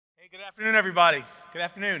Hey, good afternoon, everybody. Good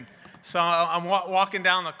afternoon. So I'm walking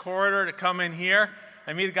down the corridor to come in here.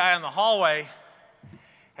 I meet a guy in the hallway,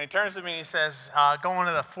 and he turns to me and he says, going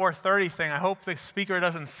to the 4:30 thing, I hope the speaker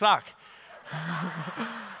doesn't suck.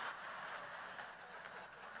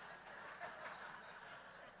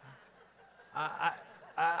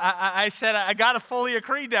 I said, I got to fully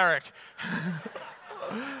agree, Derek.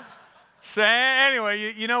 So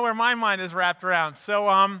anyway, you know where my mind is wrapped around.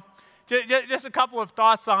 So just a couple of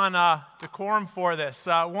thoughts on decorum for this.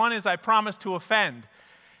 One is I promise to offend.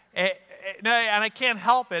 And I can't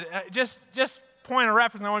help it. Just point of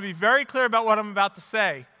reference, I want to be very clear about what I'm about to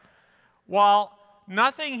say. While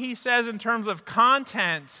nothing he says in terms of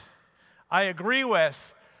content I agree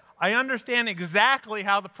with, I understand exactly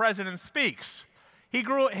how the president speaks.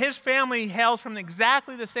 His family hails from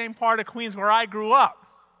exactly the same part of Queens where I grew up.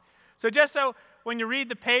 So when you read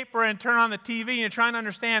the paper and turn on the TV and you're trying to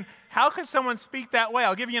understand, how could someone speak that way?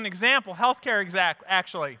 I'll give you an example, healthcare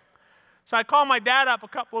actually. So I called my dad up a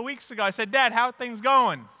couple of weeks ago. I said, Dad, how are things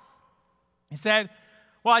going? He said,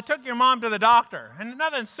 well, I took your mom to the doctor. And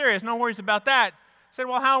nothing serious, no worries about that. I said,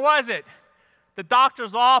 well, how was it? The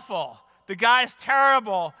doctor's awful. The guy's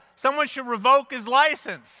terrible. Someone should revoke his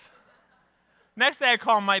license. Next day I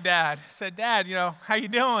called my dad. I said, Dad, how you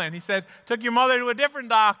doing? He said, took your mother to a different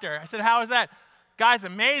doctor. I said, how is that? Guy's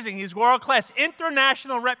amazing. He's world class,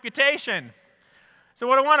 international reputation. So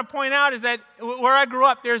what I want to point out is that where I grew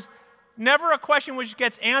up, there's never a question which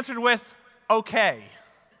gets answered with, okay.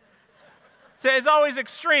 So it's always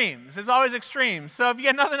extremes. It's always extremes. So if you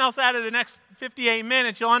get nothing else out of the next 58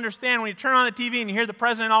 minutes, you'll understand when you turn on the TV and you hear the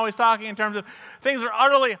president always talking in terms of things are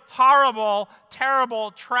utterly horrible,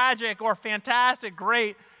 terrible, tragic, or fantastic,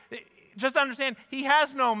 great. Just understand, he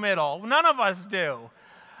has no middle. None of us do.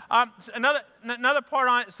 Another part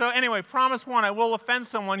on it. So anyway, promise one, I will offend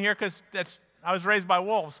someone here because I was raised by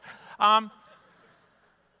wolves. The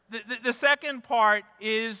second part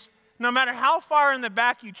is, no matter how far in the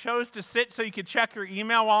back you chose to sit so you could check your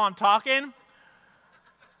email while I'm talking,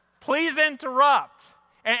 please interrupt.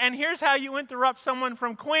 And here's how you interrupt someone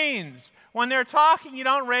from Queens. When they're talking, you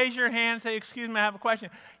don't raise your hand and say, excuse me, I have a question.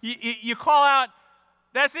 You call out,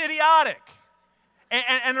 that's idiotic.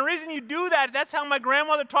 And the reason you do that, that's how my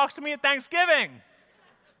grandmother talks to me at Thanksgiving.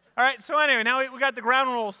 All right, so anyway, now we got the ground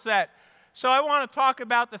rules set. So I want to talk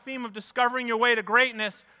about the theme of discovering your way to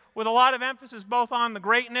greatness with a lot of emphasis both on the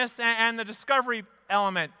greatness and the discovery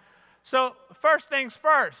element. So first things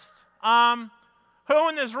first, who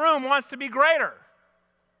in this room wants to be greater?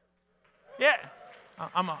 Yeah,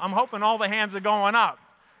 I'm hoping all the hands are going up.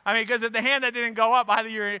 I mean, because if the hand that didn't go up, either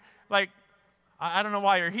you're like, I don't know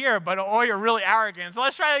why you're here, or you're really arrogant. So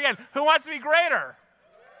let's try it again. Who wants to be greater?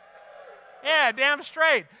 Yeah, damn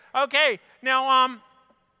straight. Okay, now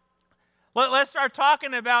let's start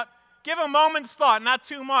talking about, give a moment's thought, not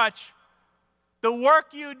too much. The work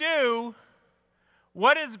you do,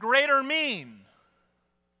 what does greater mean?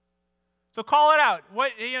 So call it out.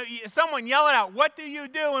 Someone yell it out. What do you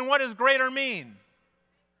do and what does greater mean?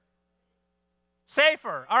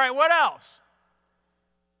 Safer. All right, what else?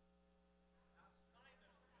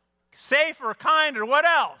 Safer, kinder. What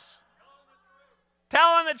else?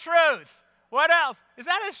 Telling the truth. What else? Is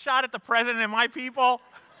that a shot at the president and my people?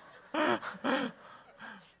 All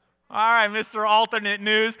right, Mr. Alternate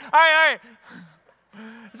News. All right.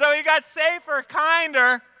 So we got safer,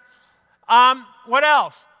 kinder. What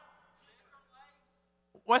else?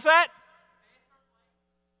 What's that?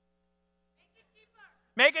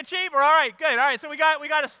 Make it cheaper. All right, good. All right, so we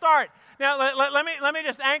got to start. Now let me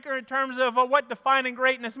just anchor in terms of what defining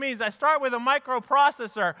greatness means. I start with a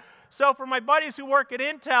microprocessor. So for my buddies who work at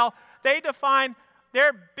Intel, they define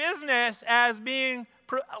their business as being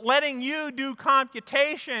letting you do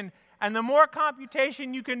computation. And the more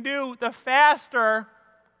computation you can do, the faster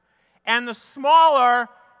and the smaller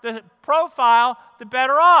the profile, the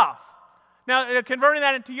better off. Now, converting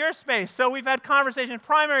that into your space. So we've had conversation in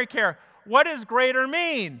primary care. What does greater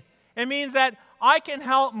mean? It means that I can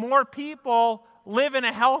help more people live in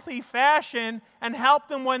a healthy fashion and help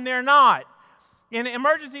them when they're not. In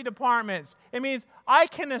emergency departments, it means I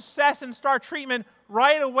can assess and start treatment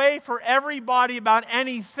right away for everybody about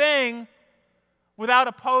anything without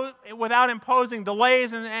imposing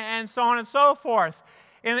delays and so on and so forth.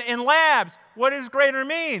 In labs, what does greater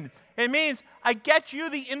mean? It means I get you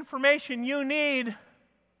the information you need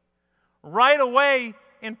right away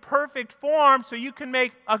in perfect form so you can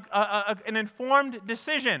make an informed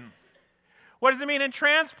decision. What does it mean in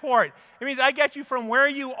transport? It means I get you from where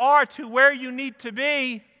you are to where you need to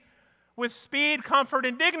be with speed, comfort,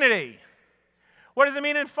 and dignity. What does it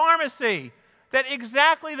mean in pharmacy? that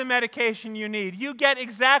exactly the medication you need. You get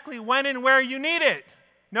exactly when and where you need it.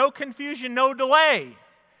 No confusion, no delay.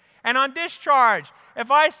 And on discharge,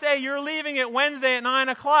 if I say you're leaving it Wednesday at 9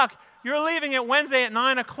 o'clock, you're leaving it Wednesday at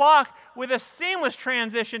 9 o'clock with a seamless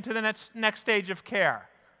transition to the next stage of care.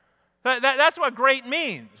 That's what great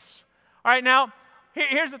means. All right, now,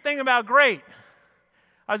 here's the thing about great.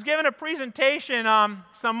 I was given a presentation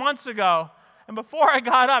some months ago, and before I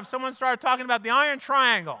got up, someone started talking about the iron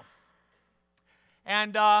triangle.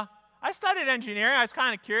 And I studied engineering. I was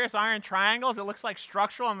kind of curious. Iron triangles, it looks like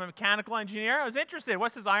structural. I'm a mechanical engineer. I was interested.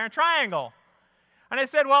 What's this iron triangle? And I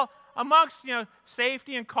said, well, amongst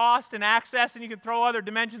safety and cost and access, and you can throw other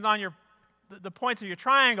dimensions on the points of your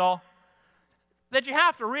triangle, that you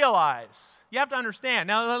have to realize, you have to understand.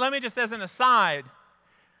 Now, let me just as an aside.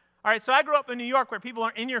 All right, so I grew up in New York where people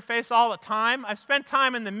are in your face all the time. I've spent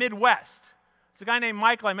time in the Midwest. It's a guy named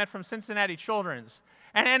Michael I met from Cincinnati Children's.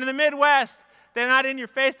 And in the Midwest, they're not in your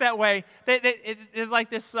face that way. It's like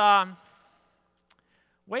this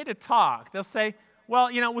way to talk. They'll say, well,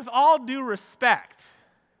 with all due respect.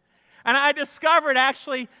 And I discovered,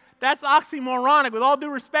 actually, that's oxymoronic. With all due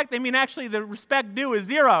respect, they mean actually the respect due is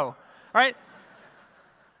zero. All right?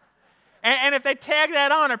 And if they tag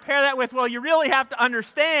that on or pair that with, well, you really have to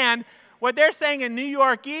understand, what they're saying in New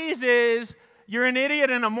Yorkese is, you're an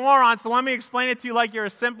idiot and a moron, so let me explain it to you like you're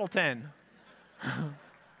a simpleton. All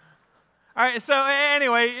right, so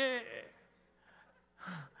anyway,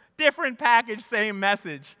 different package, same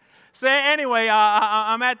message. So anyway,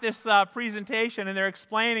 I'm at this presentation, and they're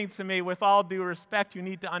explaining to me, with all due respect, you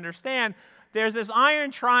need to understand, there's this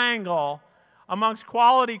iron triangle amongst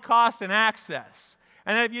quality, cost, and access.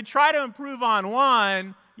 And that if you try to improve on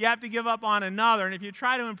one, you have to give up on another. And if you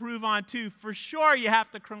try to improve on two, for sure you have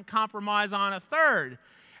to compromise on a third.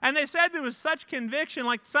 And they said there was such conviction,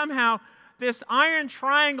 like somehow this iron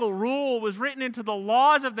triangle rule was written into the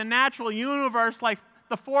laws of the natural universe, like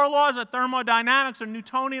the 4 laws of thermodynamics or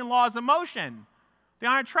Newtonian laws of motion. The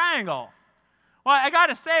iron triangle. Well, I got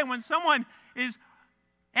to say, when someone is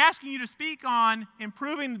asking you to speak on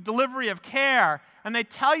improving the delivery of care, and they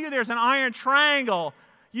tell you there's an iron triangle,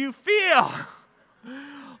 you feel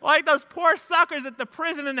like those poor suckers at the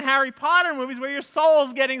prison in the Harry Potter movies where your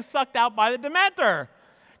soul's getting sucked out by the Dementor.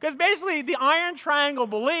 Because basically, the iron triangle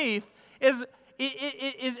belief is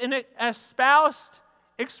an espoused,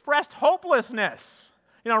 expressed hopelessness.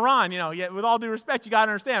 Ron, with all due respect, you got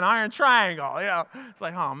to understand, iron triangle, It's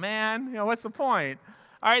like, oh, man, what's the point?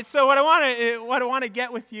 All right, so what I want to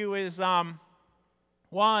get with you is,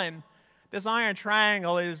 one, this iron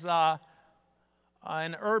triangle is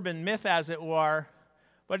an urban myth, as it were,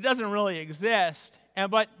 but it doesn't really exist.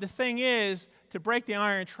 But the thing is, to break the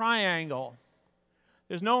iron triangle,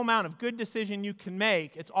 there's no amount of good decision you can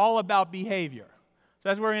make. It's all about behavior. So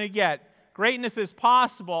that's what we're going to get. Greatness is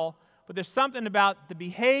possible, but there's something about the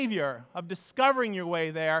behavior of discovering your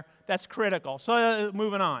way there that's critical. So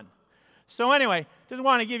moving on. So anyway, just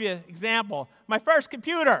want to give you an example. My first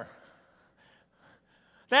computer.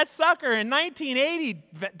 That sucker in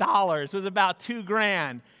 $1980 was about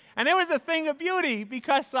 $2,000. And it was a thing of beauty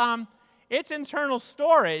because its internal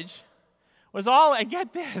storage was all, and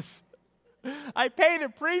get this, I paid a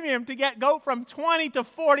premium to go from 20 to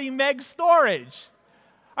 40 meg storage.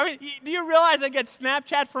 I mean, do you realize I get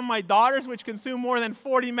Snapchat from my daughters, which consume more than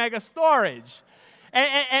 40 meg of storage?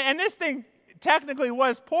 And this thing technically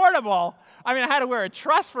was portable. I mean, I had to wear a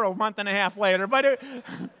truss for a month and a half later, but it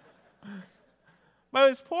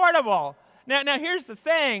was portable. Now, here's the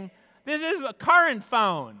thing. This is a current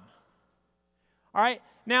phone. All right?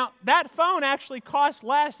 Now, that phone actually costs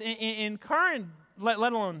less in current, let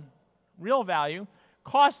alone real value,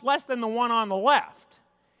 costs less than the one on the left.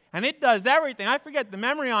 And it does everything. I forget the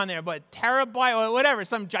memory on there, but terabyte or whatever,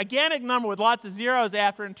 some gigantic number with lots of zeros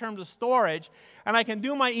after in terms of storage. And I can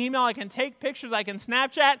do my email, I can take pictures, I can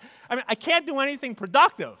Snapchat. I mean, I can't do anything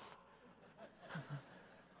productive.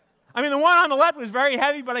 I mean, the one on the left was very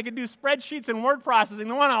heavy, but I could do spreadsheets and word processing.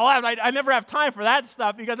 The one on the left, I never have time for that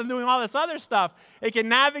stuff because I'm doing all this other stuff. It can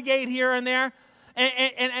navigate here and there.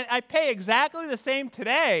 And I pay exactly the same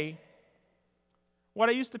today what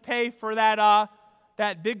I used to pay for that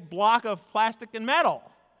big block of plastic and metal.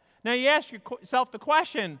 Now, you ask yourself the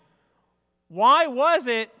question, why was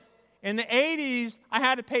it in the 80s I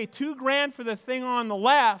had to pay $2,000 for the thing on the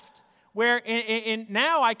left, where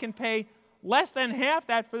now I can pay less than half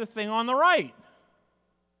that for the thing on the right?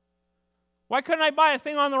 Why couldn't I buy a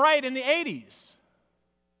thing on the right in the 80s?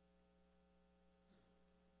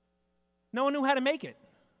 No one knew how to make it.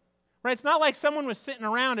 Right? It's not like someone was sitting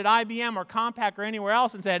around at IBM or Compaq or anywhere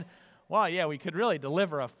else and said, well, yeah, we could really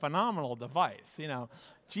deliver a phenomenal device,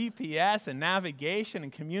 GPS and navigation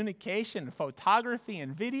and communication and photography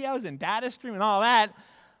and videos and data stream and all that,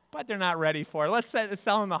 but they're not ready for it. Let's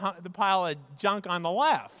sell them the pile of junk on the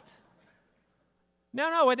left.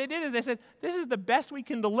 No, what they did is they said, this is the best we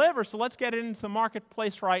can deliver, so let's get it into the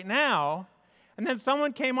marketplace right now. And then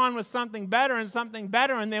someone came on with something better,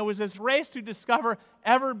 and there was this race to discover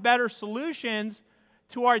ever better solutions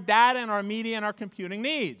to our data and our media and our computing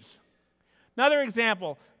needs. Another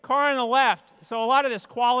example, car on the left. So a lot of this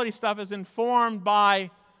quality stuff is informed by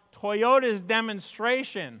Toyota's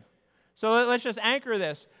demonstration. So let's just anchor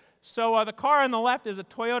this. So the car on the left is a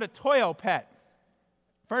Toyota Toyopet.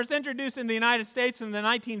 First introduced in the United States in the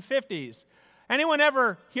 1950s. Anyone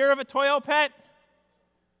ever hear of a Toyopet?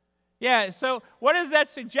 Yeah, so what does that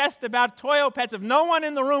suggest about Toyopets if no one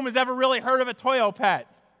in the room has ever really heard of a Toyopet?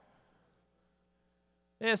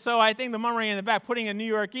 Yeah, so I think the murmuring in the back, putting in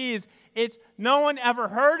New Yorkese, it's no one ever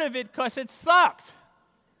heard of it because it sucked.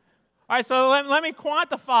 All right, so let me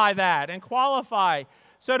quantify that and qualify.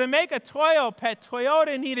 So to make a Toyopet,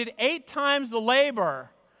 Toyota needed 8 times the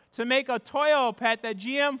labor to make a Toyopet that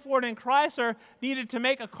GM, Ford, and Chrysler needed to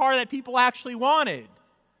make a car that people actually wanted.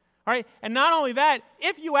 All right, and not only that,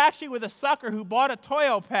 if you actually were the sucker who bought a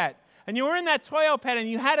Toyopet, and you were in that Toyopet and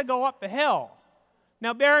you had to go up a hill.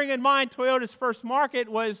 Now, bearing in mind, Toyota's first market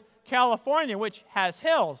was California, which has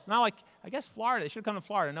hills. Not like, I guess Florida. They should have come to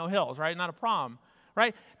Florida, no hills, right? Not a problem,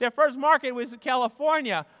 right? Their first market was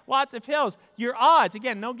California, lots of hills. Your odds,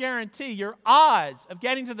 again, no guarantee, your odds of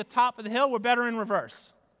getting to the top of the hill were better in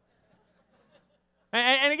reverse.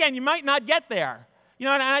 And again, you might not get there. You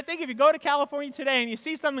know, and I think if you go to California today and you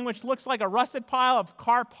see something which looks like a rusted pile of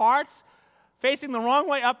car parts facing the wrong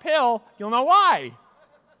way uphill, you'll know why.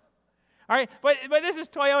 All right, but this is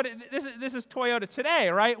Toyota. This is Toyota today,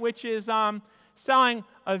 right? Which is selling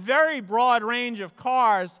a very broad range of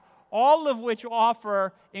cars, all of which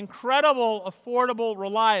offer incredible, affordable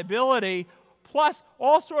reliability, plus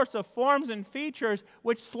all sorts of forms and features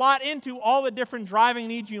which slot into all the different driving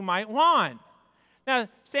needs you might want. Now,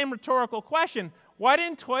 same rhetorical question. Why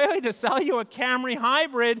didn't Toyota sell you a Camry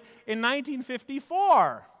hybrid in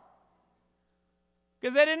 1954?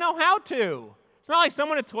 Because they didn't know how to. It's not like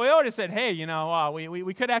someone at Toyota said, hey, you know,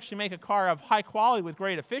 we could actually make a car of high quality with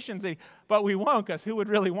great efficiency, but we won't because who would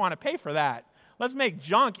really want to pay for that? Let's make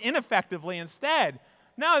junk ineffectively instead.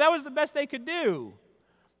 No, that was the best they could do.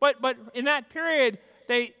 But in that period,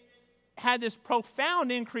 they had this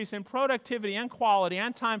profound increase in productivity and quality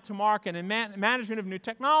and time to market and management of new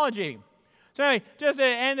technology. So anyway, just to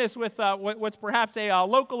end this with what's perhaps a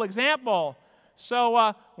local example.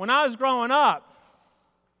 So when I was growing up,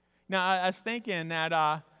 now I was thinking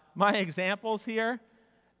that my examples here,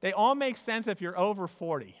 they all make sense if you're over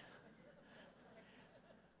 40.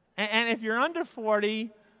 And if you're under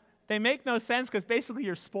 40, they make no sense because basically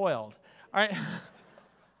you're spoiled. All right.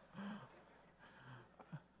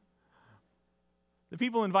 The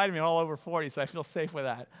people invited me are all over 40, so I feel safe with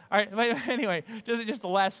that. All right, but anyway, just the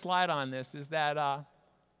last slide on this is that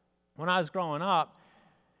when I was growing up,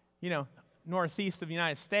 you know, northeast of the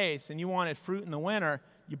United States, and you wanted fruit in the winter,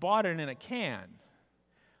 you bought it in a can.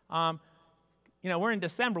 You know, we're in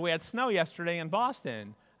December. We had snow yesterday in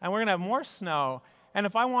Boston, and we're going to have more snow. And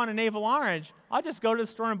if I want a navel orange, I'll just go to the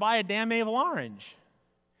store and buy a damn navel orange.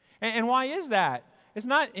 And why is that? It's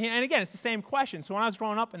not, and again, it's the same question. So when I was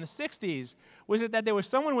growing up in the 60s, was it that there was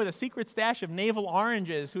someone with a secret stash of navel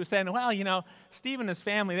oranges who was saying, well, you know, Steve and his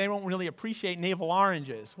family, they don't really appreciate navel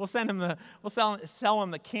oranges. We'll sell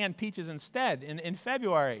them the canned peaches instead in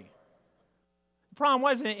February. The problem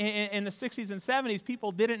was in the 60s and 70s,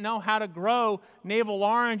 people didn't know how to grow navel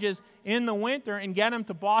oranges in the winter and get them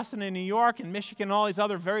to Boston and New York and Michigan and all these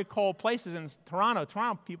other very cold places. In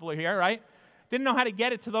Toronto people are here, right? Didn't know how to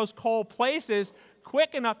get it to those cold places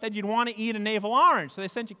quick enough that you'd want to eat a navel orange, so they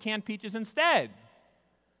sent you canned peaches instead.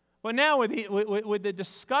 But now with the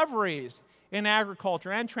discoveries in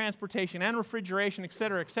agriculture and transportation and refrigeration, et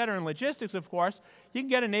cetera, and logistics, of course, you can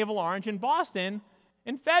get a navel orange in Boston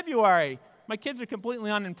in February. My kids are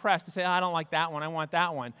completely unimpressed. They say, I don't like that one, I want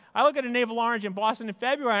that one. I look at a navel orange in Boston in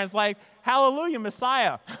February, and it's like, hallelujah,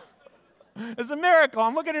 Messiah. It's a miracle.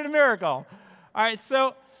 I'm looking at a miracle. All right,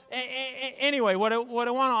 so anyway, what I want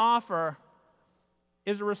to offer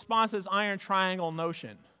is a response to this iron triangle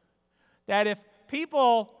notion. That if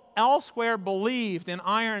people elsewhere believed in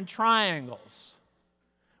iron triangles,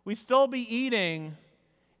 we'd still be eating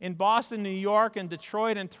in Boston, New York, and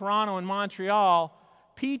Detroit, and Toronto, and Montreal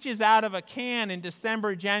peaches out of a can in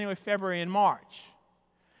December, January, February, and March.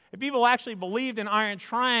 If people actually believed in iron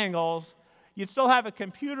triangles, you'd still have a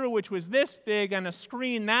computer which was this big and a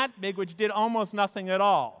screen that big which did almost nothing at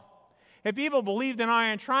all. If people believed in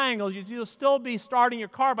iron triangles, you'd still be starting your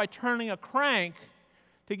car by turning a crank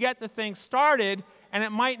to get the thing started, and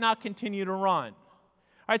it might not continue to run.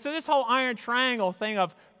 All right, so this whole iron triangle thing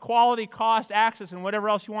of quality, cost, access, and whatever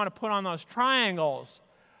else you want to put on those triangles,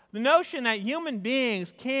 the notion that human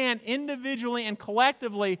beings can individually and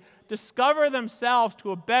collectively discover themselves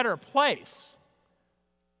to a better place,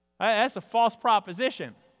 that's a false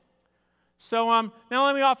proposition. So now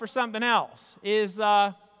let me offer something else.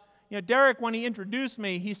 Derek, when he introduced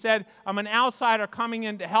me, he said, I'm an outsider coming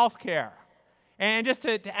into healthcare. And just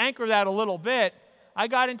to anchor that a little bit, I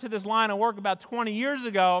got into this line of work about 20 years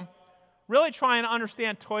ago, really trying to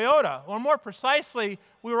understand Toyota. Or more precisely,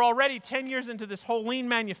 we were already 10 years into this whole lean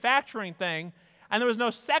manufacturing thing, and there was no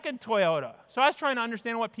second Toyota. So I was trying to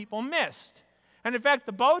understand what people missed. And in fact,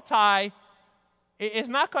 the bow tie is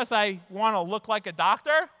not because I want to look like a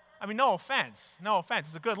doctor. I mean, no offense,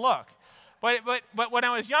 it's a good look. But when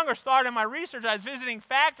I was younger, starting my research, I was visiting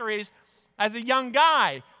factories as a young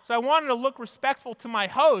guy. So I wanted to look respectful to my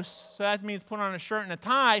hosts, so that means put on a shirt and a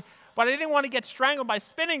tie, but I didn't want to get strangled by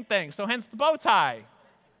spinning things, so hence the bow tie.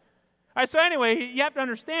 All right, so anyway, you have to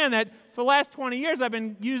understand that for the last 20 years, I've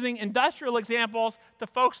been using industrial examples to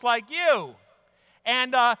folks like you.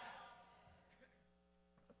 And,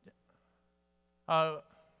 I'll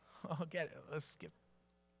get it. Let's get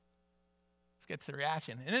to the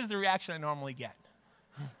reaction. And this is the reaction I normally get.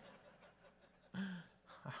 All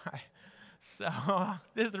right. So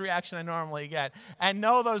this is the reaction I normally get. And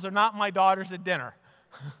no, those are not my daughters at dinner.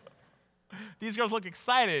 These girls look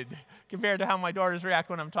excited compared to how my daughters react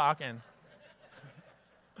when I'm talking.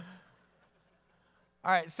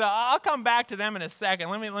 All right, so I'll come back to them in a second.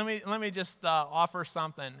 Let me just offer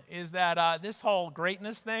something. Is that this whole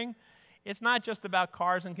greatness thing? It's not just about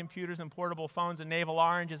cars and computers and portable phones and navel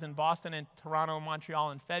oranges in Boston and Toronto and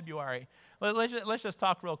Montreal in February. Let's just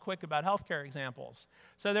talk real quick about healthcare examples.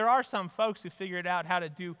 So there are some folks who figured out how to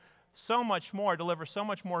do so much more, deliver so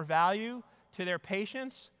much more value to their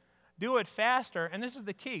patients, do it faster, and this is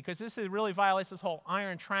the key, because this really violates this whole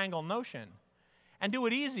iron triangle notion, and do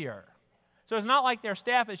it easier. So it's not like their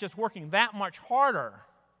staff is just working that much harder,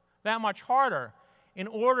 in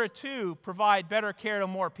order to provide better care to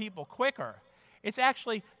more people quicker. It's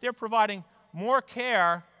actually, they're providing more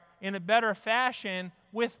care in a better fashion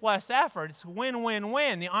with less effort. It's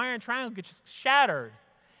win-win-win. The iron triangle gets shattered.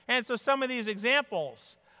 And so some of these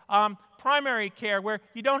examples, primary care, where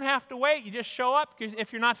you don't have to wait, you just show up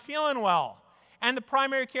if you're not feeling well. And the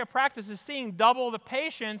primary care practice is seeing double the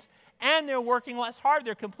patients, and they're working less hard.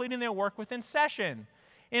 They're completing their work within session.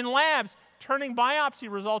 In labs, turning biopsy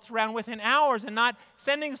results around within hours and not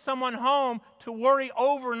sending someone home to worry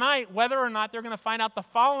overnight whether or not they're going to find out the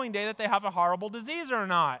following day that they have a horrible disease or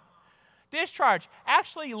not. Discharge,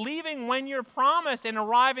 actually leaving when you're promised and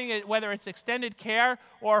arriving at whether it's extended care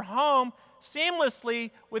or home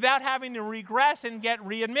seamlessly without having to regress and get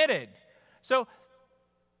readmitted. So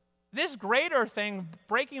this greater thing,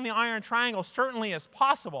 breaking the iron triangle, certainly is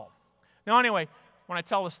possible. Now anyway, when I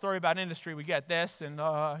tell the story about industry, we get this, and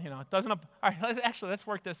it doesn't. All right, let's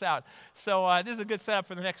work this out. So this is a good setup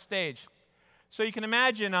for the next stage. So you can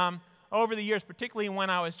imagine over the years, particularly when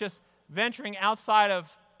I was just venturing outside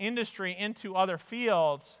of industry into other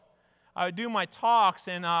fields, I would do my talks,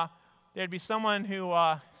 and there'd be someone who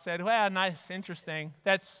said, "Well, nice, interesting."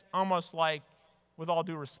 That's almost like, with all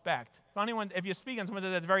due respect. If you speak on someone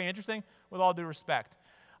that's very interesting, with all due respect,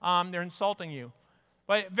 they're insulting you.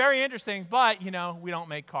 But very interesting, but, we don't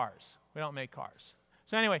make cars. We don't make cars.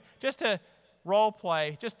 So anyway, just to role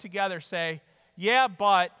play, just together say, yeah,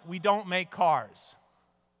 but we don't make cars.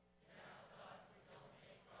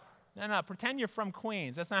 No, pretend you're from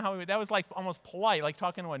Queens. That's not how that was like almost polite, like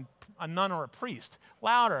talking to a nun or a priest.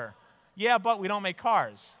 Louder. Yeah, but we don't make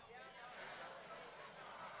cars.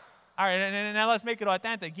 All right, and now let's make it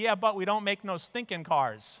authentic. Yeah, but we don't make no stinking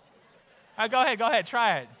cars. All right, go ahead,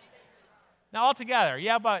 try it. Now all together,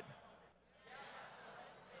 yeah, but.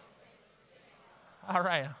 All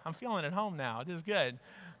right, I'm feeling at home now. This is good.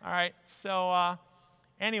 All right, so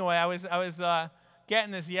anyway, I was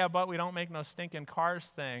getting this yeah, but we don't make no stinking cars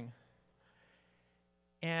thing.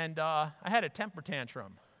 And I had a temper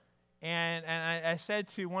tantrum. And I said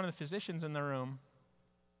to one of the physicians in the room,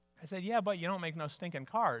 I said, yeah, but you don't make no stinking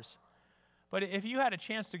cars. But if you had a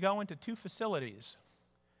chance to go into two facilities,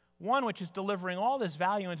 one which is delivering all this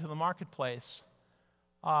value into the marketplace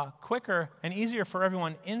quicker and easier for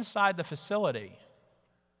everyone inside the facility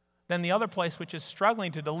than the other place which is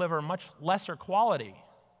struggling to deliver much lesser quality,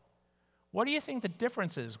 what do you think the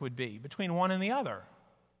differences would be between one and the other?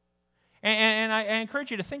 And I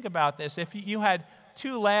encourage you to think about this. If you had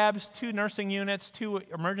 2 labs, 2 nursing units, 2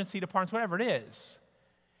 emergency departments, whatever it is,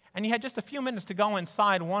 and you had just a few minutes to go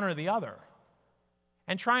inside one or the other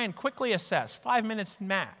and try and quickly assess, 5 minutes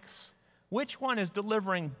max, which one is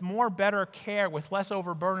delivering more better care with less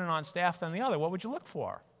overburden on staff than the other, what would you look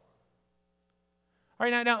for? All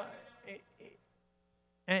right, now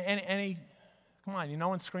come on, no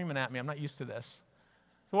one's screaming at me. I'm not used to this.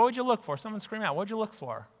 So what would you look for? Someone scream out. What would you look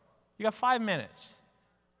for? You got 5 minutes.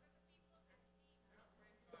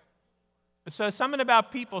 So something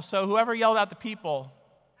about people. So whoever yelled out the people,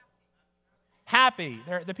 happy.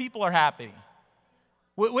 The people are happy.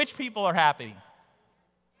 Which people are happy?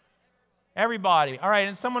 Everybody. All right,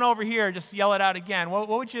 and someone over here, just yell it out again. What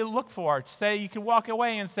would you look for? Say you could walk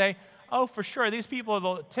away and say, oh, for sure, these people are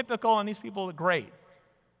the typical and these people are great.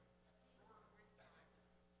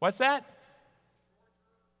 What's that?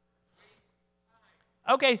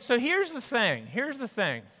 Okay, so here's the thing.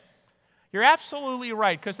 You're absolutely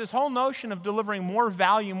right, because this whole notion of delivering more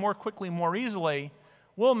value more quickly, more easily,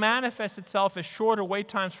 will manifest itself as shorter wait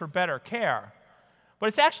times for better care. But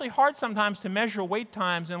it's actually hard sometimes to measure wait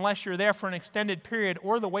times unless you're there for an extended period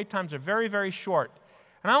or the wait times are very, very short.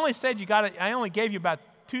 And I only gave you about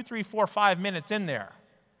 2, 3, 4, 5 minutes in there.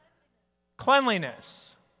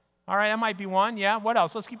 Cleanliness. All right, that might be one. Yeah, what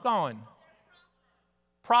else? Let's keep going.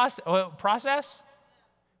 Process?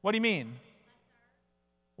 What do you mean?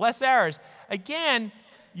 Less errors. Again,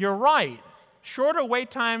 you're right. Shorter wait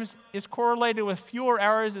times is correlated with fewer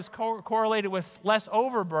errors, is correlated with less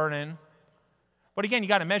overburden. But again, you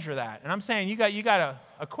got to measure that. And I'm saying you got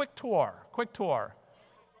a quick tour.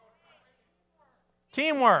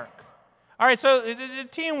 Teamwork. All right, so the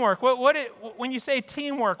teamwork. When you say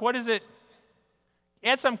teamwork, what is it?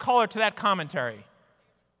 Add some color to that commentary.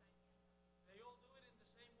 They all do it in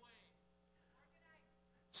the same way.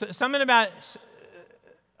 So something about,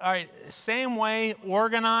 all right, same way,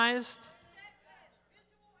 organized.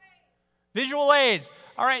 Visual aids.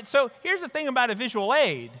 All right, so here's the thing about a visual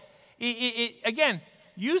aid. Again,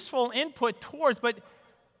 useful input towards, but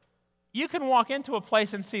you can walk into a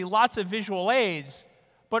place and see lots of visual aids,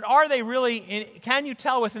 but are they really, can you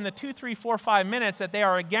tell within the 2, 3, 4, 5 minutes that they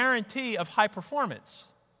are a guarantee of high performance?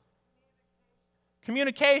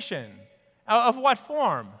 Communication. Of what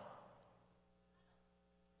form?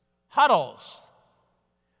 Huddles.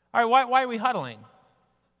 All right, why are we huddling?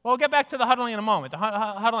 Well, we'll get back to the huddling in a moment, the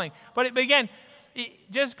huddling. But again,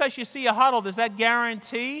 just because you see a huddle, does that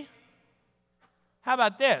guarantee? How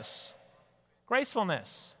about this?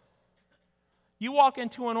 Gracefulness. You walk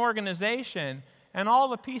into an organization and all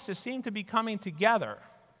the pieces seem to be coming together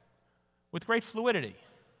with great fluidity.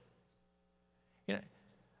 You know,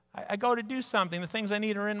 I go to do something, the things I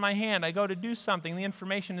need are in my hand. I go to do something, the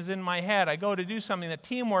information is in my head. I go to do something, the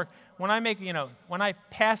teamwork, when I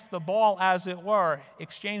pass the ball, as it were,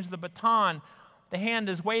 exchange the baton, the hand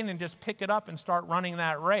is waiting to just pick it up and start running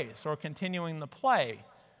that race or continuing the play.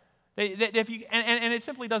 And it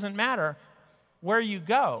simply doesn't matter where you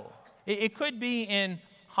go. It could be in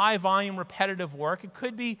high-volume, repetitive work. It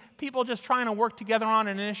could be people just trying to work together on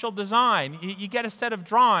an initial design. You get a set of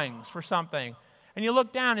drawings for something, and you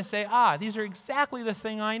look down and say, these are exactly the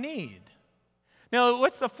thing I need. Now,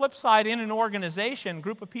 what's the flip side in an organization,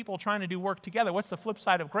 group of people trying to do work together? What's the flip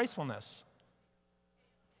side of gracefulness?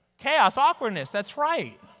 Chaos, awkwardness, that's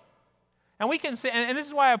right. And we can see, and this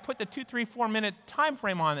is why I put the 2, 3, 4 minute time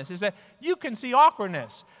frame on this, is that you can see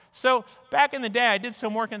awkwardness. So back in the day, I did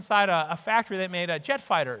some work inside a factory that made jet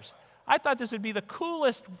fighters. I thought this would be the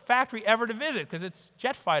coolest factory ever to visit because it's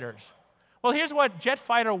jet fighters. Well, here's what jet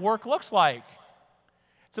fighter work looks like.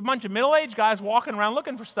 It's a bunch of middle-aged guys walking around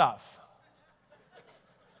looking for stuff.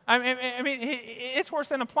 I mean, it's worse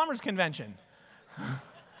than a plumber's convention.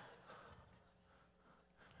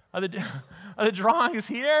 Are the drawings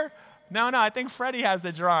here? No, I think Freddie has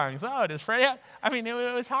the drawings. Oh, does Freddie have? I mean, it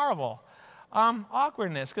was horrible.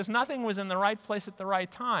 Awkwardness, because nothing was in the right place at the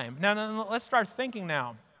right time. Now, let's start thinking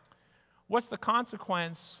now. What's the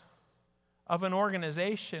consequence of an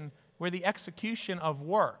organization where the execution of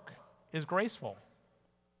work is graceful?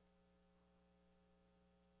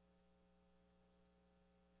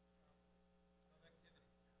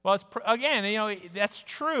 Well, again, that's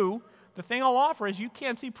true. The thing I'll offer is you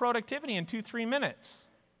can't see productivity in 2, 3 minutes.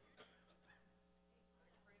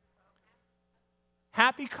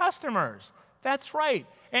 Happy customers. That's right.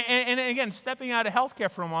 And again, stepping out of healthcare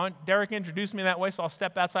for a moment, Derek introduced me that way, so I'll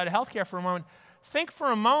step outside of healthcare for a moment. Think for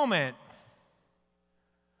a moment,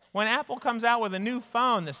 when Apple comes out with a new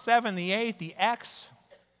phone, the 7, the 8, the X,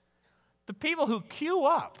 the people who queue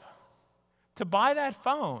up to buy that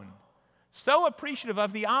phone so appreciative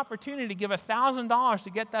of the opportunity to give $1,000 to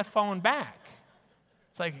get that phone back.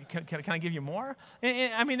 It's like, can I give you more?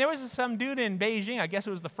 I mean, there was some dude in Beijing, I guess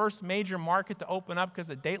it was the first major market to open up because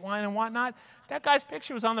of Dateline and whatnot. That guy's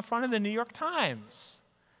picture was on the front of the New York Times,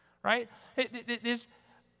 right? There's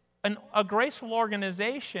a graceful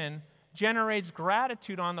organization generates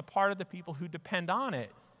gratitude on the part of the people who depend on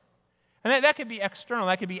it. And that could be external.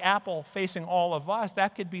 That could be Apple facing all of us.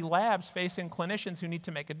 That could be labs facing clinicians who need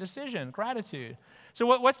to make a decision. Gratitude. So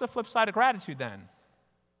what's the flip side of gratitude then?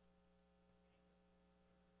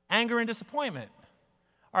 Anger and disappointment.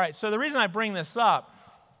 All right, so the reason I bring this up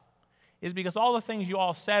is because all the things you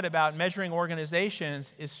all said about measuring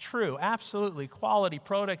organizations is true. Absolutely. Quality,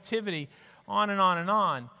 productivity, on and on and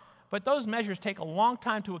on. But those measures take a long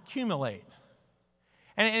time to accumulate.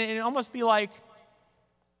 And it almost be like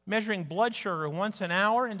measuring blood sugar once an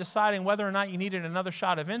hour and deciding whether or not you needed another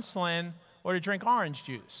shot of insulin or to drink orange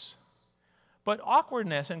juice. But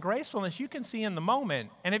awkwardness and gracefulness you can see in the moment.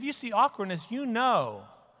 And if you see awkwardness, you know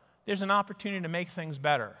there's an opportunity to make things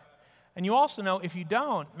better. And you also know if you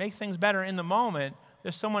don't make things better in the moment,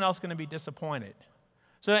 there's someone else going to be disappointed.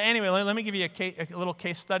 So anyway, let me give you a little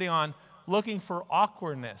case study on looking for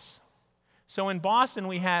awkwardness. So in Boston,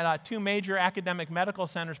 we had 2 major academic medical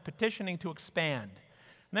centers petitioning to expand.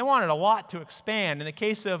 And they wanted a lot to expand. In the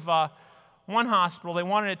case of one hospital, they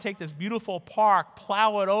wanted to take this beautiful park,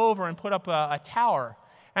 plow it over, and put up a tower.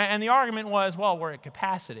 And the argument was, well, we're at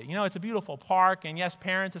capacity. You know, it's a beautiful park, and yes,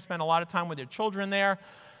 parents have spent a lot of time with their children there,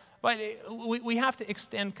 but we have to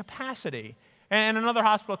extend capacity. And another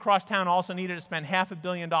hospital across town also needed to spend $500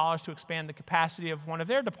 million to expand the capacity of one of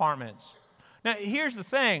their departments. Now, here's the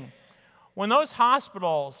thing. When those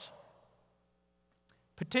hospitals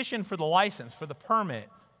petition for the license, for the permit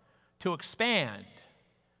to expand,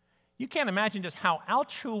 you can't imagine just how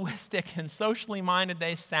altruistic and socially minded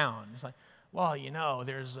they sound. It's like, well, you know,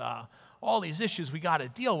 there's all these issues we got to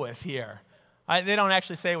deal with here. They don't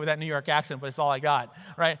actually say it with that New York accent, but it's all I got,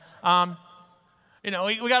 right? You know,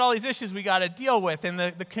 we got all these issues we got to deal with, and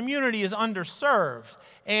the community is underserved,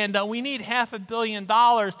 and we need $500 million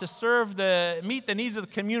to meet the needs of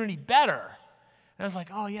the community better. And I was like,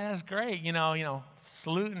 oh yeah, that's great, you know,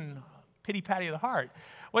 salute and pity-patty of the heart.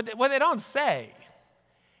 What they don't say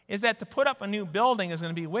is that to put up a new building is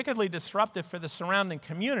going to be wickedly disruptive for the surrounding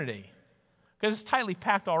community because it's tightly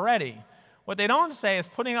packed already. What they don't say is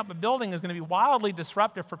putting up a building is going to be wildly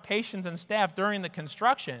disruptive for patients and staff during the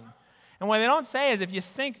construction. And what they don't say is if you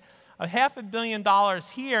sink $500 million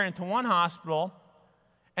here into one hospital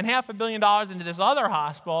and $500 million into this other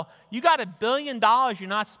hospital, you got $1 billion you're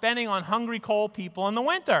not spending on hungry cold people in the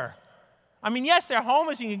winter. I mean, yes, they're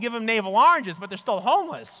homeless. You can give them navel oranges, but they're still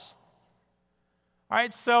homeless. All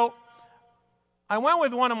right, so I went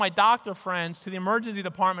with one of my doctor friends to the emergency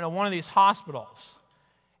department of one of these hospitals.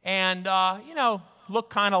 And, looked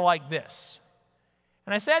kind of like this.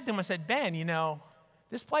 And I said to him, Ben,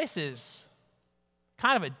 this place is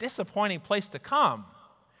kind of a disappointing place to come.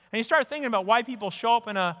 And you start thinking about why people show up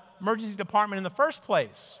in an emergency department in the first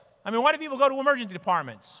place. I mean, why do people go to emergency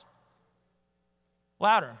departments?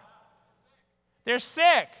 Louder. They're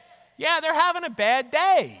sick. Yeah, they're having a bad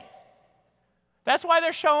day. That's why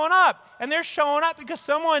they're showing up. And they're showing up because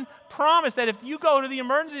someone promised that if you go to the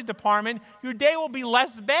emergency department, your day will be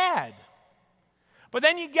less bad. But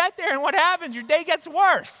then you get there, and what happens? Your day gets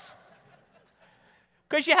worse.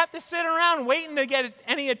 Because you have to sit around waiting to get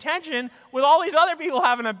any attention with all these other people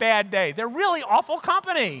having a bad day. They're really awful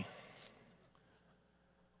company.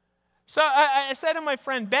 So I said to my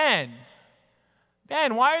friend, Ben,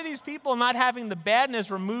 why are these people not having the badness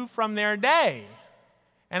removed from their day?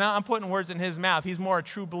 And I'm putting words in his mouth. He's more a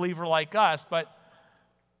true believer like us, but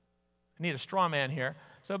I need a straw man here.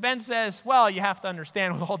 So Ben says, well, you have to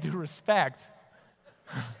understand with all due respect,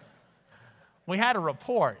 we had a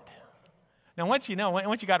report. Now, once you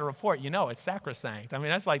got a report, it's sacrosanct. I mean,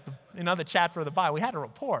 that's like the chat for the Bible. We had a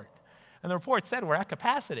report, and the report said we're at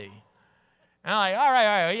capacity. And I'm like, all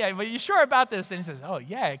right, yeah, but you sure about this? And he says, oh,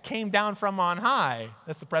 yeah, it came down from on high.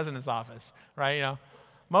 That's the president's office, right?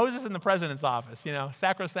 Moses in the president's office,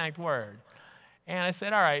 sacrosanct word. And I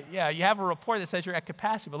said, all right, yeah, you have a report that says you're at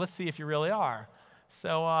capacity, but let's see if you really are.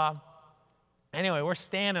 So anyway, we're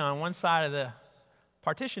standing on one side of the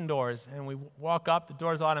partition doors, and we walk up, the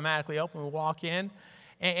doors automatically open, we walk in,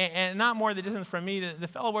 and not more the distance from me, the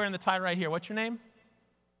fellow wearing the tie right here, what's your name?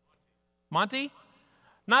 Monty?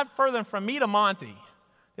 Not further from me to Monty,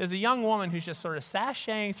 there's a young woman who's just sort of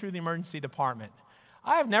sashaying through the emergency department.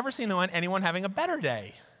 I have never seen anyone having a better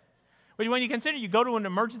day. But when you consider you go to an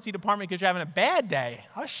emergency department because you're having a bad day,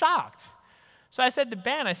 I was shocked. So I said to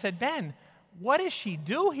Ben, Ben, what does she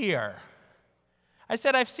do here? I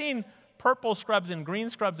said, I've seen purple scrubs and green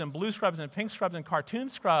scrubs and blue scrubs and pink scrubs and cartoon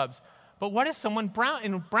scrubs, but what does someone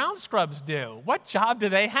in brown scrubs do? What job do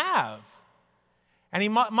they have? And he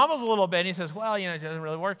mumbles a little bit, and he says, well, it doesn't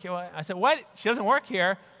really work here. I said, what? She doesn't work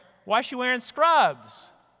here. Why is she wearing scrubs?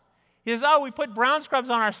 He says, we put brown scrubs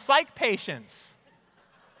on our psych patients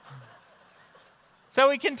so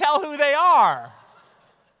we can tell who they are.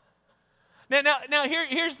 Now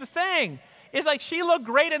here's the thing. It's like she looked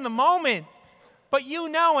great in the moment, but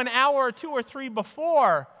an hour or 2 or 3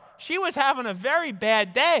 before, she was having a very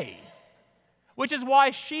bad day, which is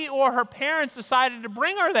why she or her parents decided to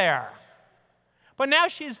bring her there. But now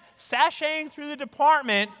she's sashaying through the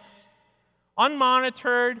department,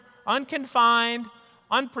 unmonitored, unconfined,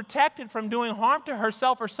 unprotected from doing harm to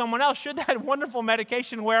herself or someone else, should that wonderful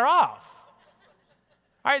medication wear off.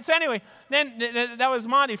 All right, so anyway, then that was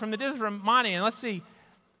Monty, from the distance from Monty, and let's see.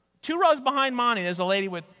 2 rows behind Monty, there's a lady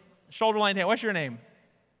with shoulder-length hair. What's your name?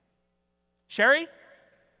 Sherry?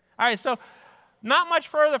 All right, so not much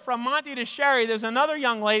further from Monty to Sherry, there's another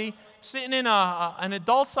young lady sitting in an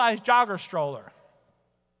adult-sized jogger stroller.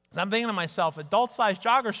 So I'm thinking to myself, adult-sized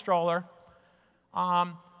jogger stroller,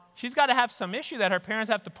 she's got to have some issue that her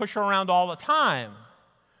parents have to push her around all the time.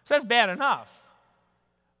 So that's bad enough.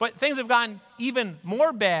 But things have gotten even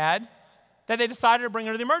more bad that they decided to bring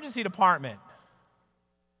her to the emergency department.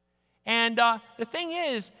 And the thing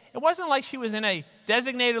is, it wasn't like she was in a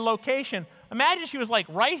designated location. Imagine she was like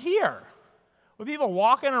right here, with people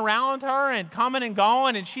walking around her and coming and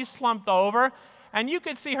going, and she's slumped over. And you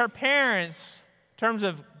could see her parents, in terms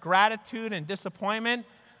of gratitude and disappointment,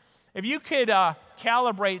 if you could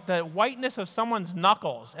calibrate the whiteness of someone's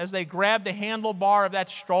knuckles as they grabbed the handlebar of that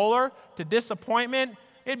stroller to disappointment,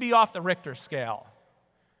 it'd be off the Richter scale.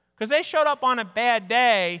 Because they showed up on a bad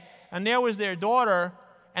day, and there was their daughter,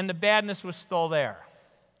 and the badness was still there.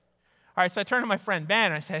 All right, so I turned to my friend Ben,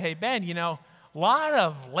 and I said, hey, Ben, a lot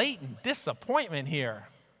of latent disappointment here.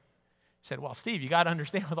 He said, well, Steve, you got to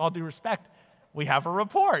understand, with all due respect, we have a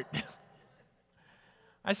report.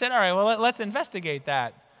 I said, all right, well, let's investigate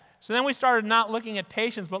that. So then we started not looking at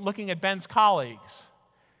patients, but looking at Ben's colleagues.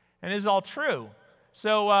 And this is all true.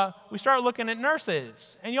 So we started looking at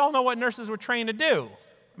nurses. And you all know what nurses were trained to do.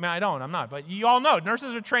 I mean, I don't, I'm not, but you all know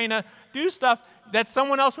nurses are trained to do stuff that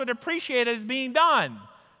someone else would appreciate as being done.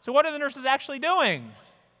 So what are the nurses actually doing?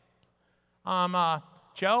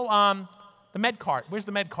 Joe, the med cart. Where's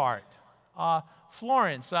the med cart?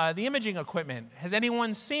 Florence, the imaging equipment. Has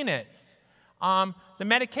anyone seen it? The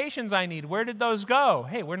medications I need, where did those go?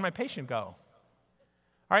 Hey, where did my patient go?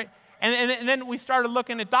 All right, and then we started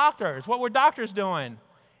looking at doctors. What were doctors doing?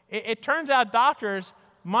 It turns out doctors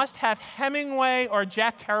must have Hemingway or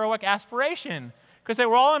Jack Kerouac aspiration, because they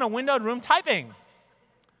were all in a windowed room typing.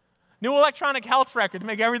 New electronic health record to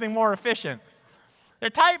make everything more efficient.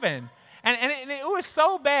 They're typing. And it was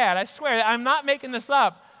so bad, I swear, I'm not making this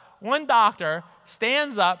up. One doctor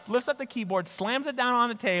stands up, lifts up the keyboard, slams it down on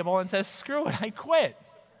the table, and says, screw it, I quit.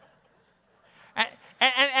 And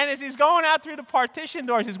as he's going out through the partition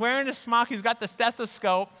doors, he's wearing a smock, he's got the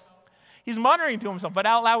stethoscope, he's muttering to himself, but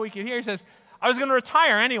out loud we can hear, he says, I was going to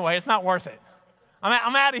retire anyway, it's not worth it.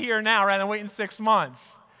 I'm out of here now rather than waiting 6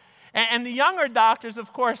 months. And the younger doctors,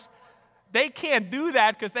 of course, they can't do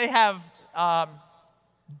that because they have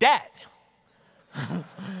debt.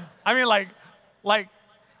 I mean, like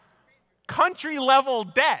country-level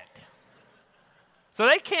debt. So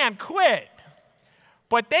they can't quit.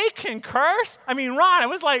 But they can curse. I mean, Ron, it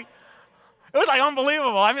was like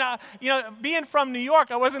unbelievable. I mean, being from New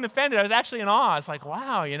York, I wasn't offended. I was actually in awe. It's like,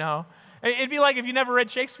 wow, It'd be like if you never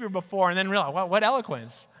read Shakespeare before and then realize, wow, what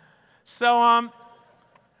eloquence. So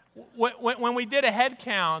when we did a head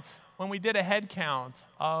count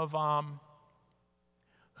of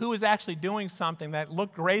who was actually doing something that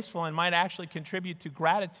looked graceful and might actually contribute to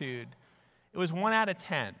gratitude, it was 1 out of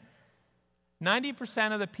 10.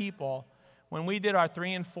 90% of the people, when we did our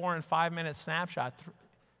 3 and 4 and 5 minute snapshot,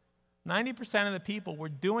 90% of the people were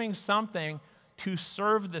doing something to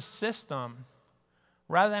serve the system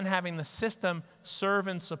rather than having the system serve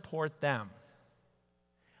and support them.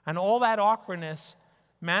 And all that awkwardness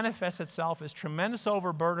manifests itself as tremendous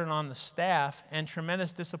overburden on the staff and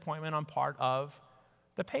tremendous disappointment on part of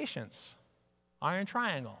the patients. Iron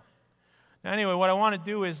triangle. Now anyway, what I want to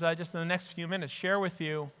do is just in the next few minutes share with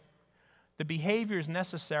you the behaviors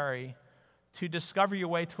necessary to discover your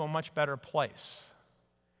way to a much better place.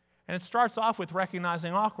 And it starts off with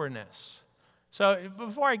recognizing awkwardness. So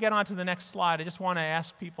before I get on to the next slide, I just want to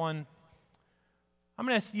ask people, and I'm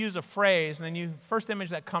going to use a phrase, and then first image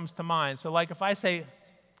that comes to mind. So like if I say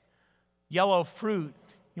yellow fruit,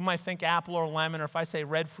 you might think apple or lemon, or if I say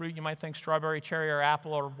red fruit, you might think strawberry, cherry, or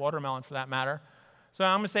apple, or watermelon for that matter. So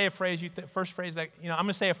I'm going to say a phrase, first phrase that, I'm going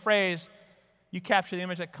to say a phrase, you capture the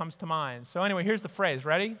image that comes to mind. So anyway, here's the phrase,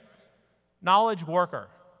 ready? Knowledge worker.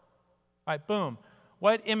 All right, boom.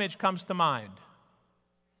 What image comes to mind?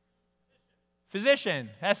 Physician,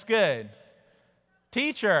 that's good.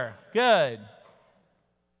 Teacher, good.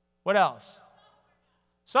 What else?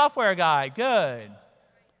 Software guy, good.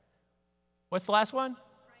 What's the last one?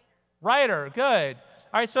 Writer, good.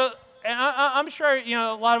 All right, so and I'm sure,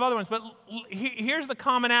 a lot of other ones, but here's the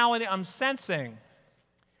commonality I'm sensing,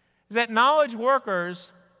 is that knowledge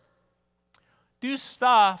workers do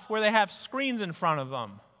stuff where they have screens in front of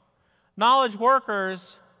them. Knowledge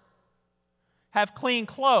workers have clean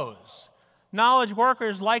clothes. Knowledge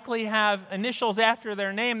workers likely have initials after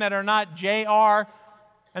their name that are not JR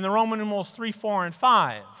and the Roman numerals 3, 4, and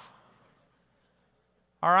 5.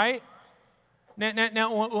 All right?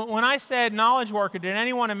 Now, when I said knowledge worker, did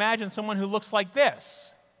anyone imagine someone who looks like this?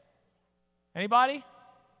 Anybody?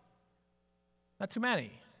 Not too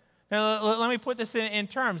many. Now, let me put this in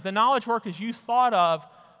terms. The knowledge workers you thought of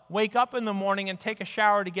wake up in the morning and take a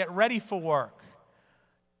shower to get ready for work.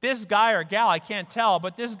 This guy or gal, I can't tell,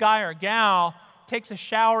 but this guy or gal takes a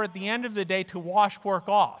shower at the end of the day to wash work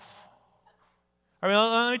off. I mean,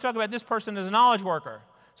 let me talk about this person as a knowledge worker.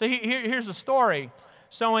 So here's the story.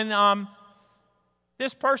 So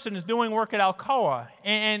this person is doing work at Alcoa,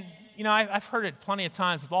 and I've heard it plenty of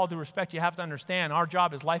times. With all due respect, you have to understand our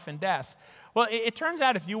job is life and death. Well, it turns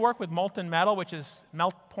out if you work with molten metal, which is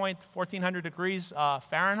melt point 1,400 degrees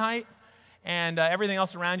Fahrenheit, and everything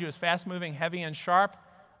else around you is fast-moving, heavy, and sharp,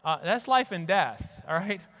 that's life and death, all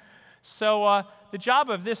right? So the job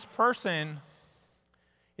of this person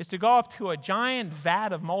is to go up to a giant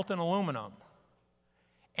vat of molten aluminum.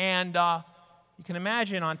 And you can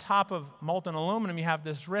imagine on top of molten aluminum, you have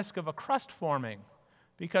this risk of a crust forming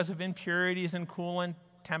because of impurities in coolant,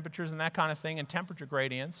 temperatures, and that kind of thing, and temperature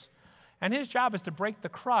gradients. And his job is to break the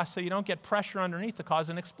crust so you don't get pressure underneath to cause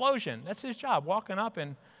an explosion. That's his job, walking up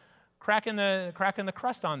and cracking the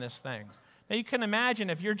crust on this thing. Now, you can imagine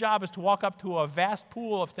if your job is to walk up to a vast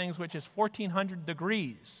pool of things which is 1,400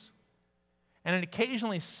 degrees, and it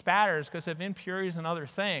occasionally spatters because of impurities and other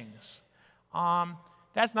things,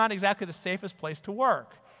 that's not exactly the safest place to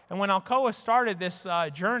work. And when Alcoa started this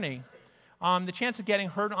journey, the chance of getting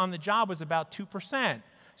hurt on the job was about 2%.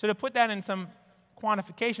 So to put that in some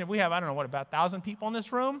quantification, if we have, about 1,000 people in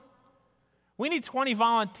this room, we need 20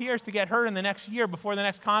 volunteers to get hurt in the next year before the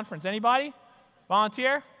next conference. Anybody?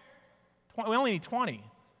 Volunteer? We only need 20.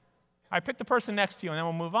 I pick the person next to you, and then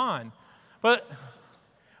we'll move on. But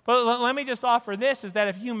let me just offer this, is that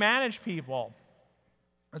if you manage people,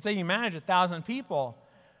 let's say you manage 1,000 people,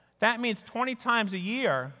 that means 20 times a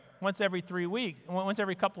year, once every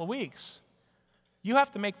couple of weeks, you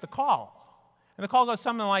have to make the call. And the call goes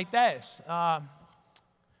something like this.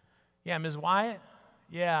 Yeah, Ms. Wyatt?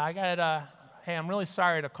 Yeah, hey, I'm really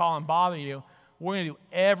sorry to call and bother you. We're going to do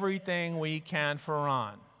everything we can for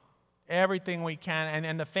Ron. Everything we can,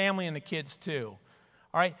 and the family and the kids too.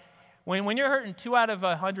 All right? When you're hurting 2 out of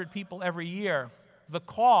 100 people every year, the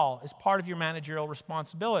call is part of your managerial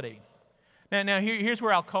responsibility. Now here's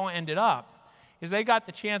where Alcoa ended up, is they got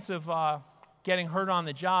the chance of getting hurt on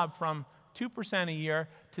the job from 2% a year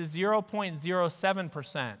to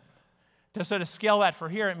 0.07%. So to scale that for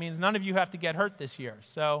here, it means none of you have to get hurt this year.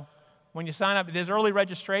 So when you sign up, there's early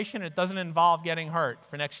registration. It doesn't involve getting hurt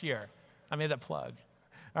for next year. I made that plug.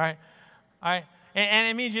 All right? All right? And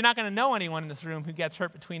it means you're not going to know anyone in this room who gets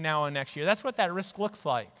hurt between now and next year. That's what that risk looks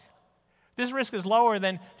like. This risk is lower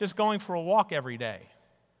than just going for a walk every day.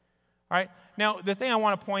 All right? Now, the thing I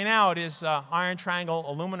want to point out is iron triangle,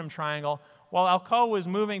 aluminum triangle. While Alcoa was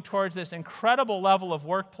moving towards this incredible level of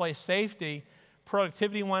workplace safety,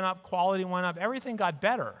 productivity went up, quality went up, everything got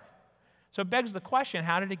better. So it begs the question,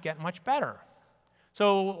 how did it get much better?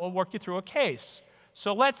 So we'll work you through a case.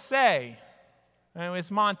 So let's say,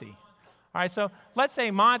 it's Monty. All right, so let's say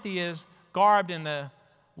Monty is garbed in the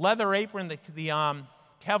leather apron, the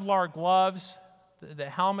Kevlar gloves, the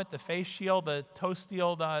helmet, the face shield, the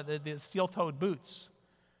steel-toed boots.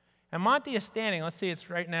 And Monty is standing, let's see, it's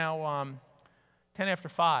right now 10 after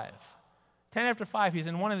 5. 10 after 5, he's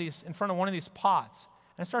in front of one of these pots,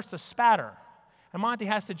 and it starts to spatter. And Monty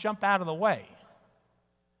has to jump out of the way.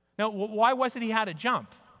 Now, why was it he had to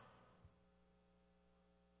jump?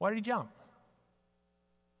 Why did he jump?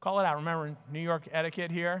 Call it out. Remember New York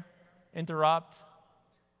etiquette here? Interrupt.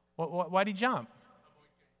 Why did he jump?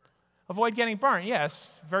 Avoid getting burnt.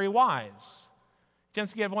 Yes, very wise.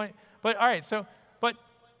 Jumps to get avoid. But all right, but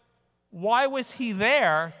why was he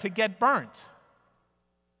there to get burnt?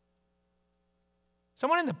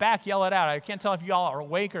 Someone in the back, yell it out. I can't tell if y'all are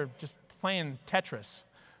awake or just playing Tetris.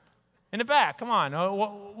 In the back, come on.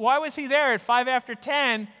 Why was he there at 5 after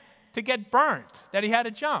 10 to get burnt, that he had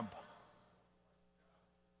to jump?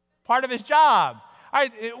 Part of his job. All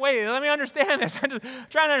right, wait, let me understand this. I'm just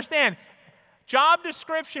trying to understand. Job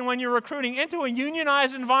description when you're recruiting into a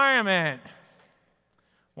unionized environment.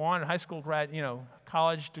 One, high school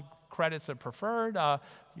college credits are preferred.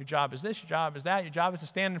 Your job is this, your job is that. Your job is to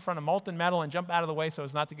stand in front of molten metal and jump out of the way so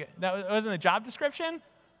as not to get... That wasn't a job description?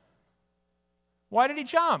 Why did he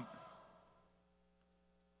jump?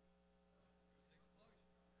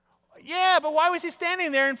 Yeah, but why was he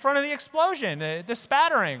standing there in front of the explosion, the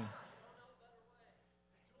spattering?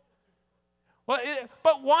 Well,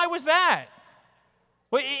 but why was that?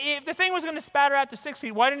 Well, if the thing was going to spatter out to 6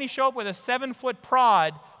 feet, why didn't he show up with a 7-foot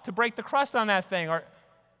prod to break the crust on that thing? Or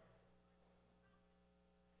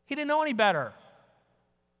he didn't know any better.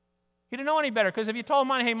 He didn't know any better, because if you told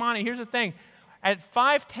Monty, hey, Monty, here's the thing. At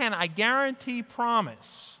 5:10, I guarantee,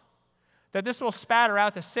 promise, that this will spatter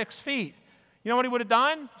out to 6 feet. You know what he would have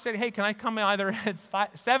done? He said, hey, can I come either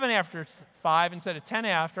at 7 after 5 instead of 10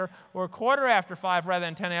 after, or a quarter after 5 rather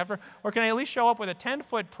than 10 after, or can I at least show up with a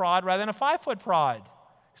 10-foot prod rather than a 5-foot prod?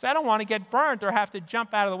 Because I don't want to get burnt or have to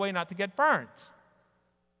jump out of the way not to get burnt.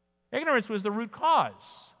 Ignorance was the root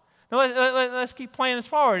cause. Now let's keep playing this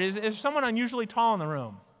forward. Is someone unusually tall in the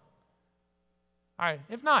room? All right,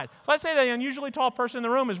 if not, let's say the unusually tall person in the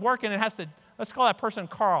room is working and has to, let's call that person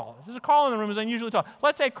Carl. If there's a Carl in the room who's unusually tall.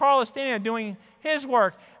 Let's say Carl is standing there doing his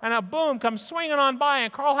work, and a boom comes swinging on by,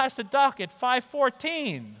 and Carl has to duck at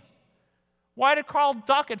 5:14. Why did Carl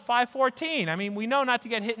duck at 5:14? I mean, we know not to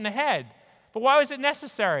get hit in the head, but why was it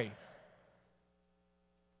necessary?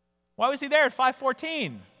 Why was he there at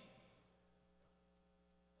 5:14?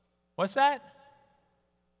 What's that?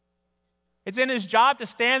 It's in his job to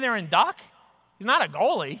stand there and duck? He's not a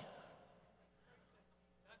goalie.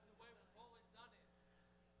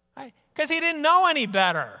 Because he didn't know any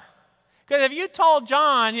better. Because if you told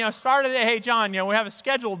John, start of the day, hey, John, we have a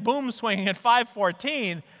scheduled boom swinging at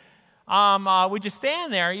 5:14, would you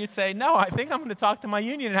stand there? You'd say, no, I think I'm going to talk to my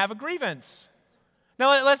union and have a grievance. Now,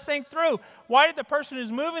 let's think through. Why did the person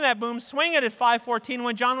who's moving that boom swing it at 5:14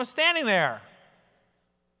 when John was standing there?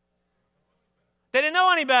 They didn't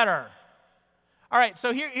know any better. All right,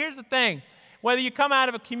 so here's the thing. Whether you come out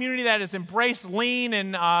of a community that has embraced lean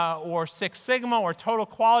and or Six Sigma or total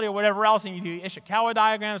quality or whatever else, and you do Ishikawa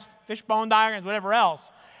diagrams, fishbone diagrams, whatever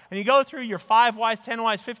else, and you go through your 5 whys, 10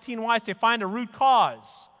 whys, 15 whys to find a root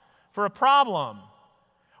cause for a problem,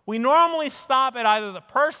 we normally stop at either the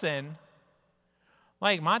person,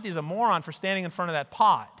 like Monty's a moron for standing in front of that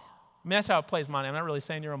pot. I mean, that's how it plays, Monty. I'm not really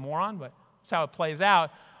saying you're a moron, but that's how it plays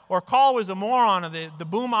out. Or Carl was a moron, or the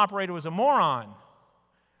boom operator was a moron.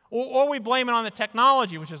 Or we blame it on the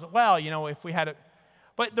technology, which is, well, if we had it.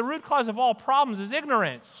 But the root cause of all problems is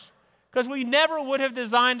ignorance, because we never would have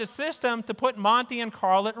designed a system to put Monty and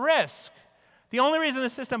Carl at risk. The only reason the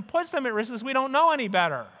system puts them at risk is we don't know any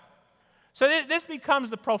better. So this becomes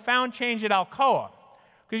the profound change at Alcoa.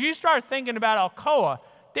 Because you start thinking about Alcoa,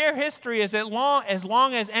 their history is as long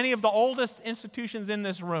as any of the oldest institutions in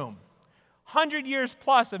this room. 100 years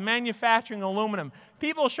plus of manufacturing aluminum.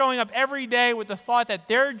 People showing up every day with the thought that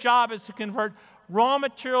their job is to convert raw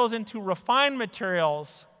materials into refined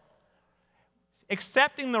materials,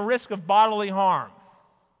 accepting the risk of bodily harm.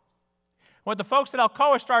 What the folks at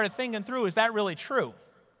Alcoa started thinking through, is that really true?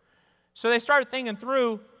 So they started thinking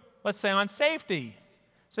through, let's say, on safety.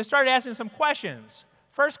 So they started asking some questions.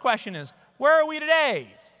 First question is, where are we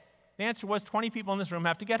today? The answer was 20 people in this room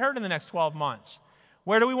have to get hurt in the next 12 months.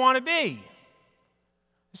 Where do we want to be?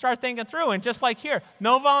 We started thinking through, and just like here,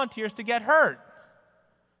 no volunteers to get hurt.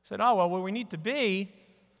 I said, where we need to be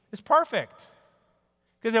is perfect.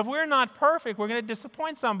 Because if we're not perfect, we're going to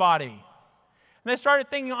disappoint somebody. And they started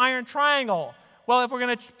thinking iron triangle. Well, if we're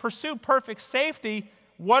going to pursue perfect safety,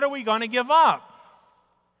 what are we going to give up?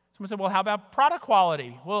 Someone said, well, how about product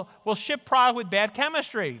quality? We'll ship product with bad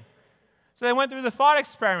chemistry. So they went through the thought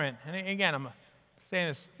experiment. And again, I'm saying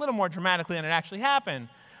this a little more dramatically than it actually happened.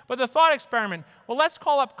 But the thought experiment, well, let's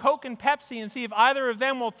call up Coke and Pepsi and see if either of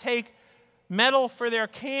them will take metal for their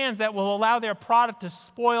cans that will allow their product to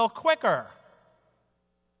spoil quicker.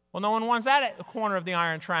 Well, no one wants that at the corner of the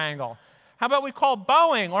iron triangle. How about we call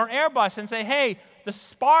Boeing or Airbus and say, hey, the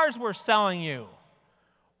spars we're selling you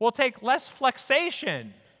will take less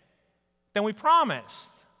flexation than we promised.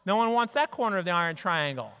 No one wants that corner of the iron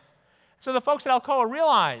triangle. So the folks at Alcoa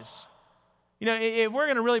realize, if we're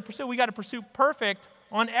going to really pursue, we got to pursue perfect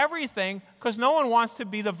on everything, because no one wants to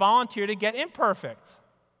be the volunteer to get imperfect.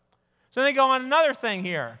 So they go on another thing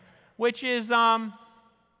here, which is,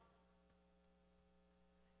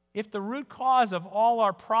 if the root cause of all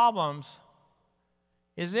our problems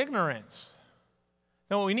is ignorance,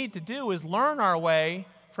 then what we need to do is learn our way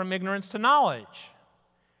from ignorance to knowledge.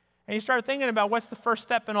 And you start thinking about what's the first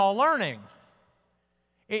step in all learning.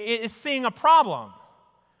 It's seeing a problem.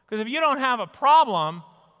 Because if you don't have a problem,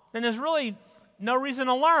 then there's really no reason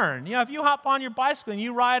to learn. If you hop on your bicycle and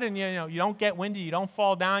you ride and you don't get windy, you don't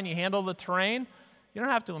fall down, you handle the terrain, you don't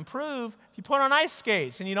have to improve. If you put on ice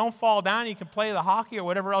skates and you don't fall down, you can play the hockey or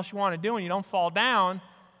whatever else you want to do and you don't fall down,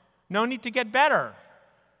 no need to get better.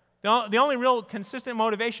 The only real consistent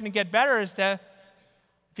motivation to get better is if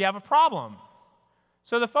you have a problem.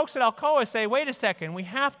 So the folks at Alcoa say, wait a second, we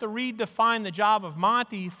have to redefine the job of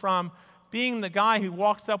Monty from being the guy who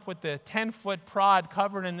walks up with the 10-foot prod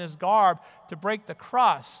covered in this garb to break the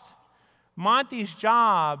crust. Monty's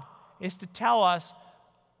job is to tell us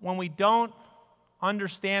when we don't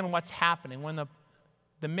understand what's happening, when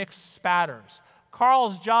the mix spatters.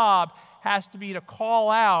 Carl's job has to be to call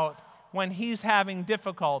out when he's having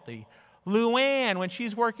difficulty. Luann, when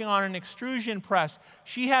she's working on an extrusion press,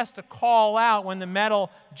 she has to call out when the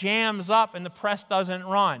metal jams up and the press doesn't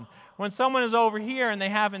run. When someone is over here and they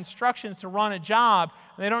have instructions to run a job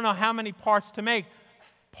and they don't know how many parts to make,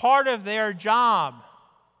 part of their job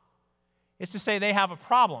is to say they have a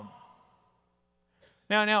problem.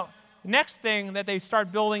 Now, the next thing that they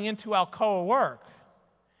start building into Alcoa work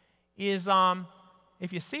is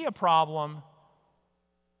if you see a problem,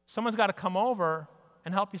 someone's got to come over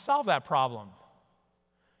and help you solve that problem.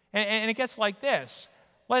 And it gets like this.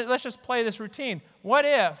 Let's just play this routine. What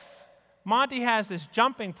if Monty has this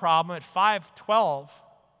jumping problem at 5:12,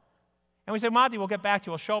 and we say, Monty, we'll get back to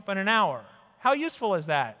you. We'll show up in an hour. How useful is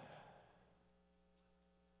that?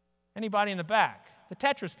 Anybody in the back? The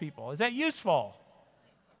Tetris people. Is that useful?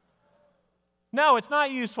 No, it's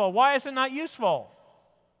not useful. Why is it not useful?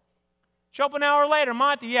 Show up an hour later.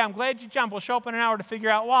 Monty, yeah, I'm glad you jumped. We'll show up in an hour to figure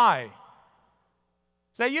out why.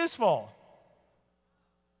 Is that useful?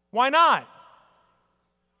 Why not?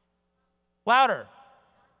 Louder.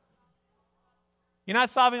 You're not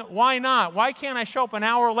solving it. Why not? Why can't I show up an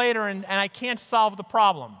hour later and I can't solve the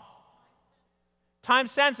problem? Time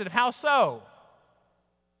sensitive. How so?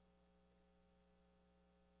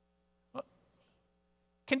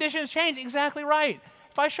 Conditions change. Exactly right.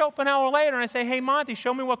 If I show up an hour later and I say, hey, Monty,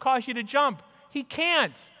 show me what caused you to jump, he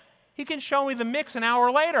can't. He can show me the mix an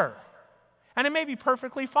hour later. And it may be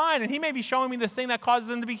perfectly fine. And he may be showing me the thing that causes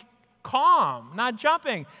him to be calm, not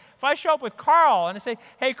jumping. If I show up with Carl and I say,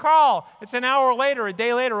 hey, Carl, it's an hour later, a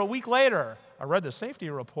day later, a week later, I read the safety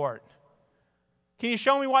report. Can you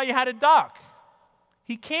show me why you had a duck?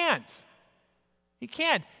 He can't. He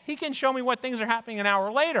can't. He can show me what things are happening an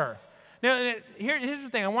hour later. Now, here's the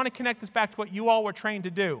thing. I want to connect this back to what you all were trained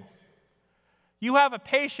to do. You have a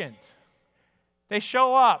patient. They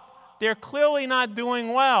show up. They're clearly not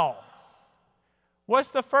doing well.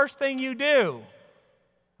 What's the first thing you do?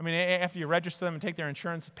 I mean, after you register them and take their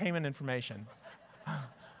insurance payment information.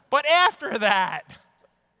 But after that,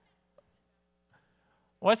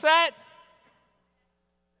 what's that?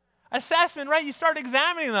 Assessment, right? You start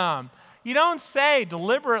examining them. You don't say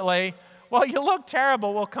deliberately, well, you look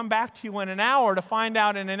terrible. We'll come back to you in an hour to find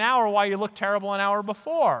out in an hour why you looked terrible an hour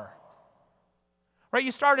before. Right?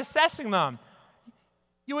 You start assessing them.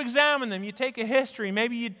 You examine them. You take a history.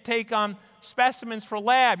 Maybe you take specimens for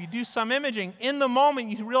lab. You do some imaging. In the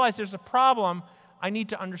moment, you realize there's a problem. I need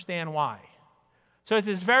to understand why. So it's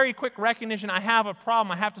this very quick recognition. I have a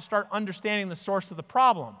problem. I have to start understanding the source of the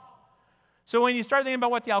problem. So when you start thinking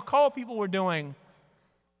about what the Alcoa people were doing,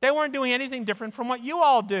 they weren't doing anything different from what you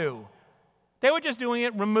all do. They were just doing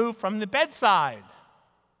it removed from the bedside.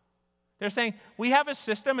 They're saying, we have a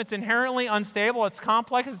system. It's inherently unstable. It's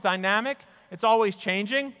complex. It's dynamic. It's always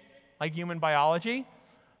changing, like human biology.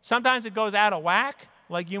 Sometimes it goes out of whack,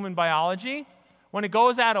 like human biology. When it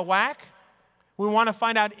goes out of whack, we want to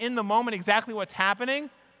find out in the moment exactly what's happening,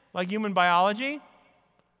 like human biology,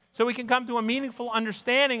 so we can come to a meaningful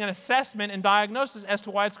understanding and assessment and diagnosis as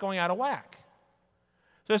to why it's going out of whack.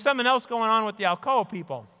 So there's something else going on with the Alcoa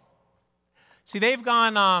people. See, they've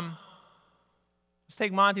gone, let's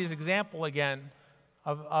take Monty's example again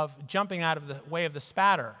of jumping out of the way of the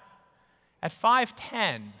spatter. At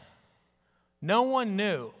 5:10, no one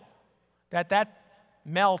knew that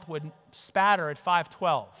melt would spatter at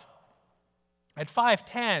 5:12. At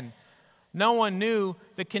 5:10, no one knew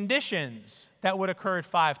the conditions that would occur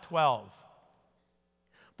at 5:12.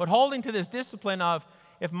 But holding to this discipline of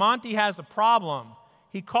if Monty has a problem,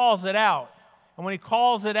 he calls it out. And when he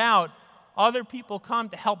calls it out, other people come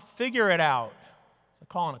to help figure it out. They're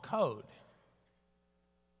calling a code.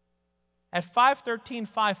 At 5:13,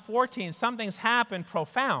 5:14, something's happened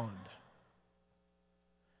profound.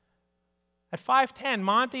 At 5:10,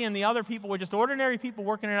 Monty and the other people were just ordinary people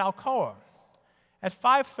working at Alcoa. At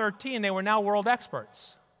 5:13, they were now world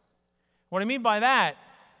experts. What I mean by that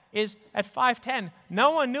is at 5:10,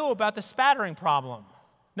 no one knew about the spattering problem.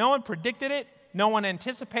 No one predicted it. No one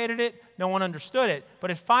anticipated it. No one understood it.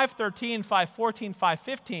 But at 5:13, 5:14,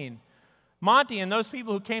 5:15, Monty and those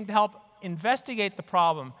people who came to help investigate the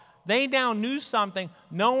problem, they now knew something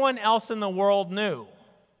no one else in the world knew.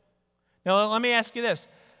 Now, let me ask you this.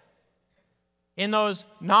 In those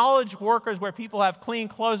knowledge workers where people have clean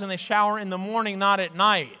clothes and they shower in the morning, not at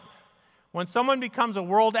night, when someone becomes a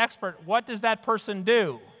world expert, what does that person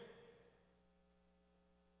do?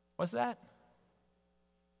 What's that?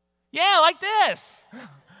 Yeah, like this.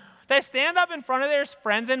 They stand up in front of their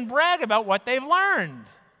friends and brag about what they've learned,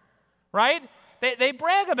 right? They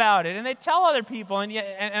brag about it and they tell other people, and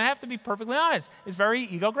I have to be perfectly honest, it's very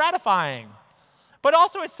ego gratifying. But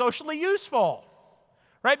also it's socially useful,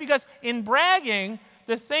 right? Because in bragging,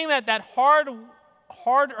 the thing that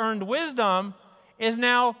hard-earned wisdom is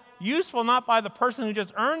now useful not by the person who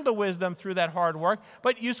just earned the wisdom through that hard work,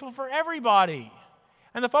 but useful for everybody.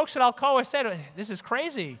 And the folks at Alcoa said, this is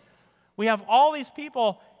crazy. We have all these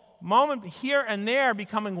people moment here and there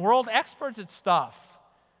becoming world experts at stuff.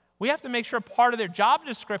 We have to make sure part of their job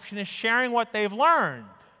description is sharing what they've learned.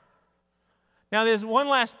 Now, there's one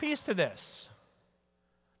last piece to this.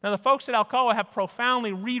 Now, the folks at Alcoa have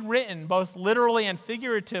profoundly rewritten, both literally and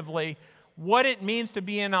figuratively, what it means to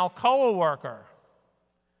be an Alcoa worker.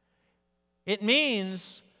 It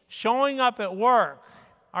means showing up at work.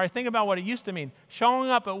 All right, think about what it used to mean.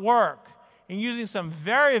 Showing up at work and using some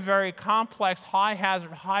very, very complex,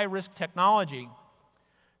 high-hazard, high-risk technology.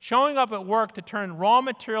 Showing up at work to turn raw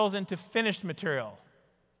materials into finished material.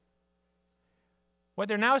 What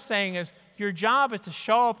they're now saying is your job is to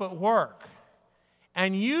show up at work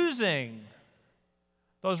and using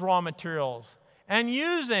those raw materials and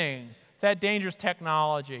using that dangerous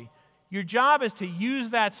technology. Your job is to use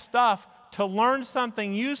that stuff to learn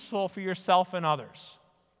something useful for yourself and others.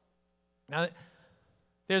 Now,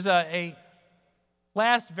 there's a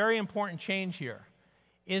last very important change here,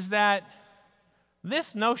 is that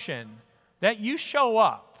this notion that you show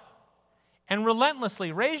up and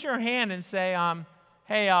relentlessly raise your hand and say,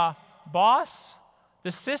 hey, boss,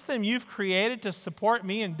 the system you've created to support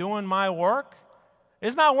me in doing my work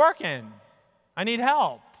is not working. I need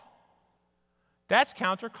help. That's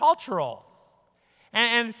countercultural.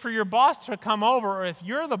 And for your boss to come over, or if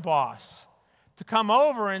you're the boss, to come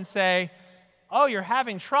over and say, oh, you're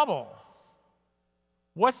having trouble.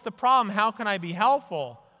 What's the problem? How can I be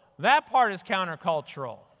helpful? That part is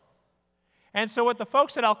countercultural. And so what the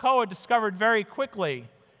folks at Alcoa discovered very quickly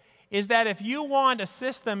is that if you want a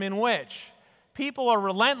system in which people are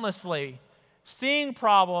relentlessly seeing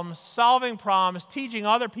problems, solving problems, teaching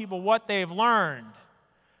other people what they've learned,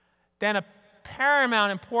 then a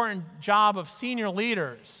paramount important job of senior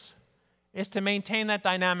leaders is to maintain that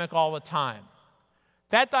dynamic all the time.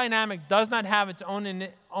 That dynamic does not have its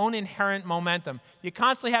own inherent momentum. You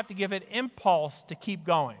constantly have to give it impulse to keep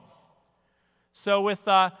going. So with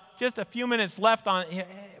just a few minutes left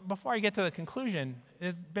before I get to the conclusion,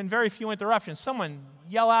 there's been very few interruptions. Someone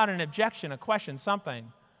yell out an objection, a question,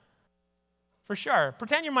 something. For sure.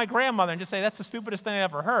 Pretend you're my grandmother and just say, that's the stupidest thing I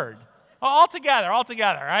ever heard. Oh, all together,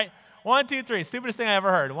 right? 1, 2, 3. Stupidest thing I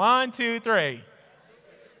ever heard. 1, 2, 3.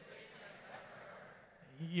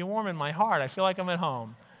 You're warming my heart. I feel like I'm at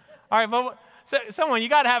home. All right, but so, someone, you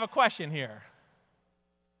got to have a question here.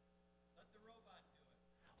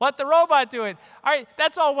 Let the robot do it. All right,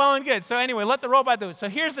 that's all well and good. So anyway, let the robot do it. So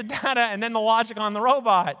here's the data and then the logic on the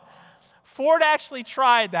robot. Ford actually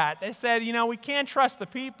tried that. They said, we can't trust the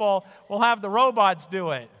people. We'll have the robots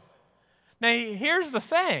do it. Now, here's the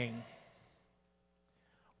thing.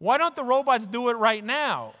 Why don't the robots do it right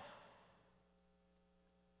now?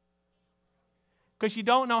 Because you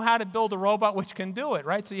don't know how to build a robot which can do it,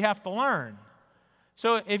 right? So you have to learn.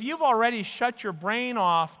 So if you've already shut your brain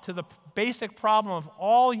off to the basic problem of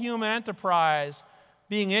all human enterprise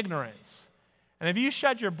being ignorance, and if you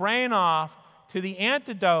shut your brain off to the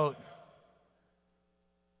antidote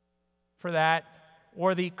for that,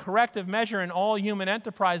 or the corrective measure in all human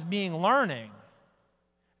enterprise being learning,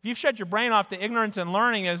 if you've shut your brain off to ignorance and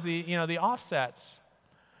learning as the offsets,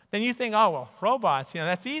 then you think, oh, well, robots,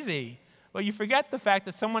 that's easy. Well, you forget the fact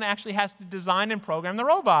that someone actually has to design and program the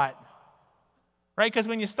robot, right? Because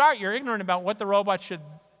when you start, you're ignorant about what the robot should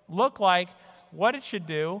look like, what it should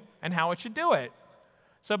do, and how it should do it.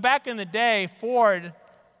 So back in the day, Ford,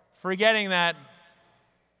 forgetting that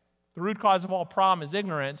the root cause of all problem is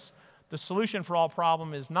ignorance, the solution for all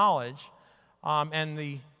problem is knowledge, and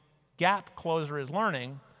the gap closer is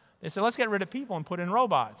learning, they said, let's get rid of people and put in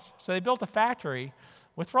robots. So they built a factory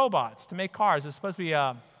with robots to make cars. It's supposed to be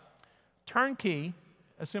a turnkey,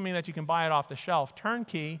 assuming that you can buy it off the shelf,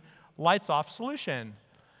 turnkey, lights-off solution.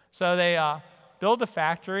 So they build the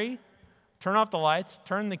factory, turn off the lights,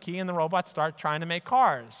 turn the key, and the robots start trying to make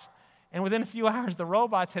cars. And within a few hours, the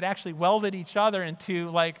robots had actually welded each other into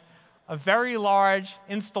like a very large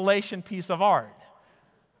installation piece of art.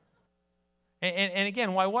 And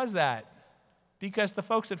again, why was that? Because the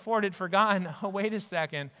folks at Ford had forgotten, oh, wait a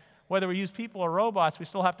second, whether we use people or robots, we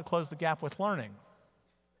still have to close the gap with learning.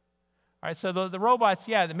 All right, so the robots,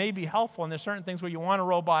 yeah, they may be helpful, and there's certain things where you want a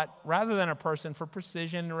robot rather than a person for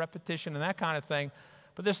precision and repetition and that kind of thing,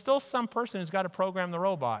 but there's still some person who's got to program the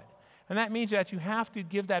robot. And that means that you have to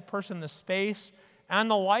give that person the space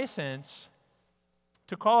and the license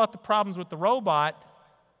to call out the problems with the robot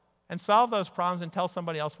and solve those problems and tell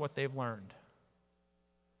somebody else what they've learned.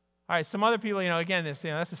 All right, some other people, again,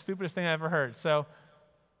 that's the stupidest thing I ever heard. So,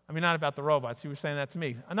 not about the robots. You were saying that to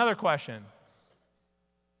me. Another question.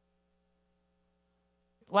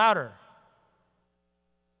 Louder.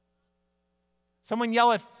 Someone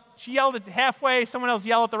she yelled it halfway, someone else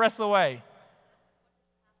yelled it the rest of the way.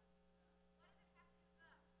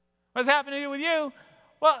 What's happening with you?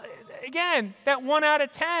 Well, again, that 1 out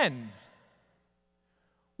of 10.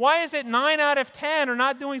 Why is it 9 out of 10 are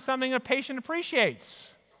not doing something a patient appreciates?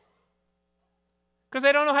 Because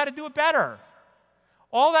they don't know how to do it better.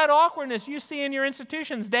 All that awkwardness you see in your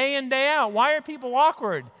institutions day in, day out. Why are people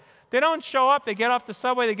awkward? They don't show up, they get off the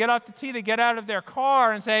subway, they get off the T, they get out of their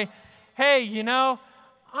car and say, hey,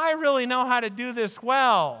 I really know how to do this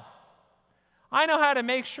well. I know how to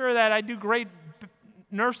make sure that I do great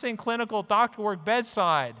nursing, clinical, doctor work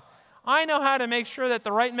bedside. I know how to make sure that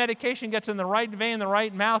the right medication gets in the right vein, the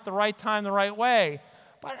right mouth, the right time, the right way.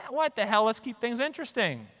 But what the hell, let's keep things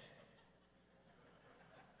interesting.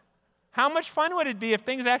 How much fun would it be if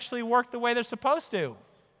things actually worked the way they're supposed to?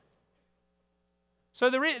 So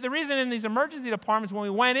the reason in these emergency departments, when we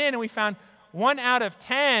went in and we found 1 out of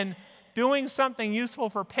 10 doing something useful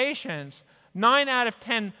for patients, 9 out of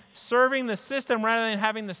 10 serving the system rather than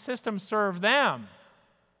having the system serve them.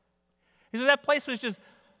 Because that place was just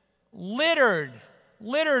littered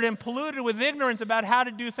and polluted with ignorance about how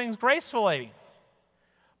to do things gracefully.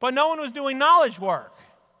 But no one was doing knowledge work.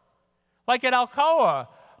 Like at Alcoa,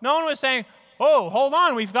 no one was saying, oh, hold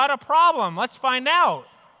on, we've got a problem, let's find out.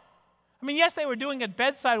 Yes, they were doing it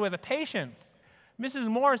bedside with a patient. Mrs.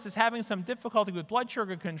 Morris is having some difficulty with blood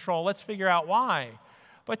sugar control, let's figure out why.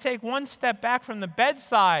 But take one step back from the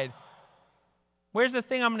bedside. Where's the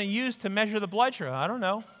thing I'm going to use to measure the blood sugar? I don't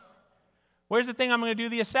know. Where's the thing I'm going to do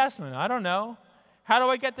the assessment? I don't know. How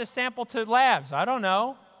do I get this sample to labs? I don't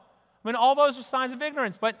know. All those are signs of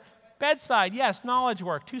ignorance. But bedside, yes, knowledge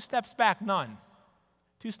work. 2 steps back, none.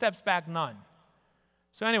 2 steps back, none.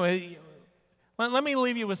 So anyway, let me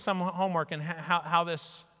leave you with some homework and how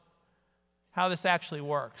this actually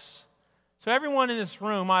works. So everyone in this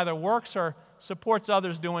room either works or supports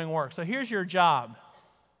others doing work. So here's your job.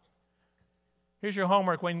 Here's your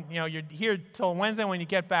homework when you're here till Wednesday when you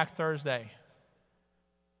get back Thursday.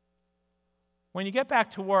 When you get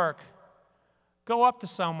back to work, go up to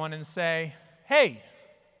someone and say, hey,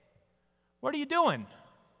 what are you doing?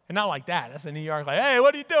 And not like that. That's in New York, like, hey,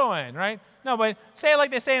 what are you doing, right? No, but say it like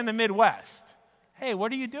they say in the Midwest. Hey,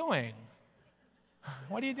 what are you doing?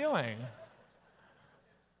 What are you doing?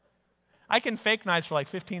 I can fake nice for like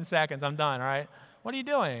 15 seconds. I'm done, all right? What are you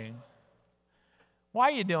doing? Why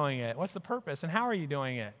are you doing it? What's the purpose? And how are you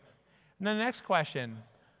doing it? And then the next question,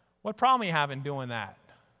 what problem are you having doing that?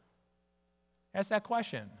 Ask that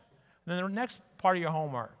question. And then the next part of your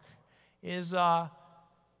homework is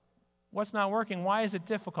what's not working? Why is it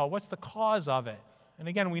difficult? What's the cause of it? And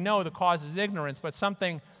again, we know the cause is ignorance, but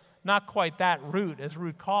something not quite that root as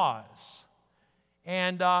root cause.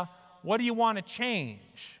 And what do you want to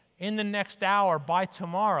change in the next hour by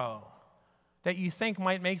tomorrow that you think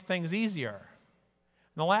might make things easier?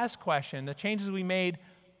 And the last question, the changes we made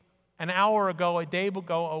an hour ago, a day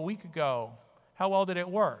ago, a week ago, how well did it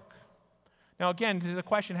work? Now again, to the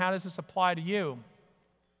question, how does this apply to you?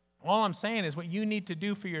 All I'm saying is what you need to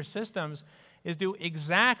do for your systems is do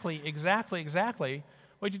exactly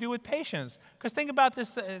what you do with patients. Because think about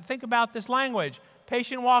this language.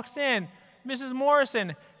 Patient walks in, Mrs.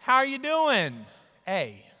 Morrison, how are you doing?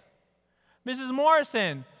 A. Mrs.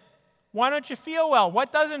 Morrison, why don't you feel well?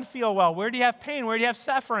 What doesn't feel well? Where do you have pain? Where do you have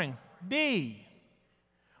suffering? B.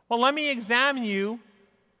 Well, let me examine you.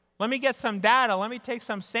 Let me get some data. Let me take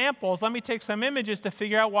some samples. Let me take some images to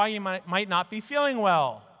figure out why you might not be feeling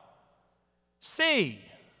well. C.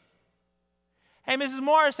 Hey, Mrs.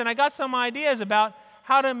 Morrison, I got some ideas about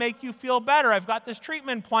how to make you feel better. I've got this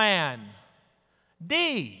treatment plan.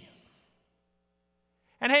 D.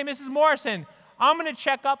 And hey, Mrs. Morrison, I'm going to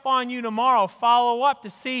check up on you tomorrow, follow up to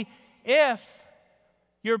see if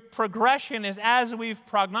your progression is as we've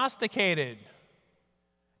prognosticated.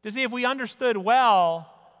 To see if we understood well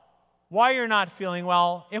why you're not feeling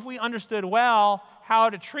well, if we understood well how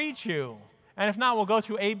to treat you. And if not, we'll go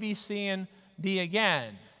through A, B, C, and D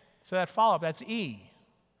again. So that follow-up, that's E.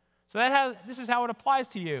 So this is how it applies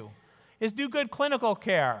to you, is do good clinical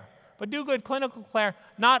care. But do good clinical care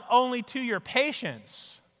not only to your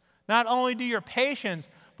patients,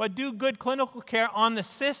 but do good clinical care on the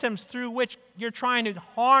systems through which you're trying to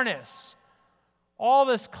harness all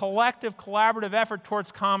this collective, collaborative effort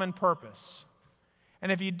towards common purpose.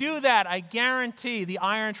 And if you do that, I guarantee the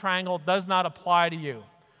iron triangle does not apply to you.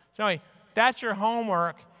 So anyway, that's your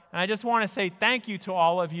homework. And I just want to say thank you to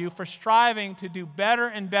all of you for striving to do better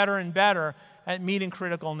and better and better at meeting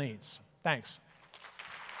critical needs. Thanks.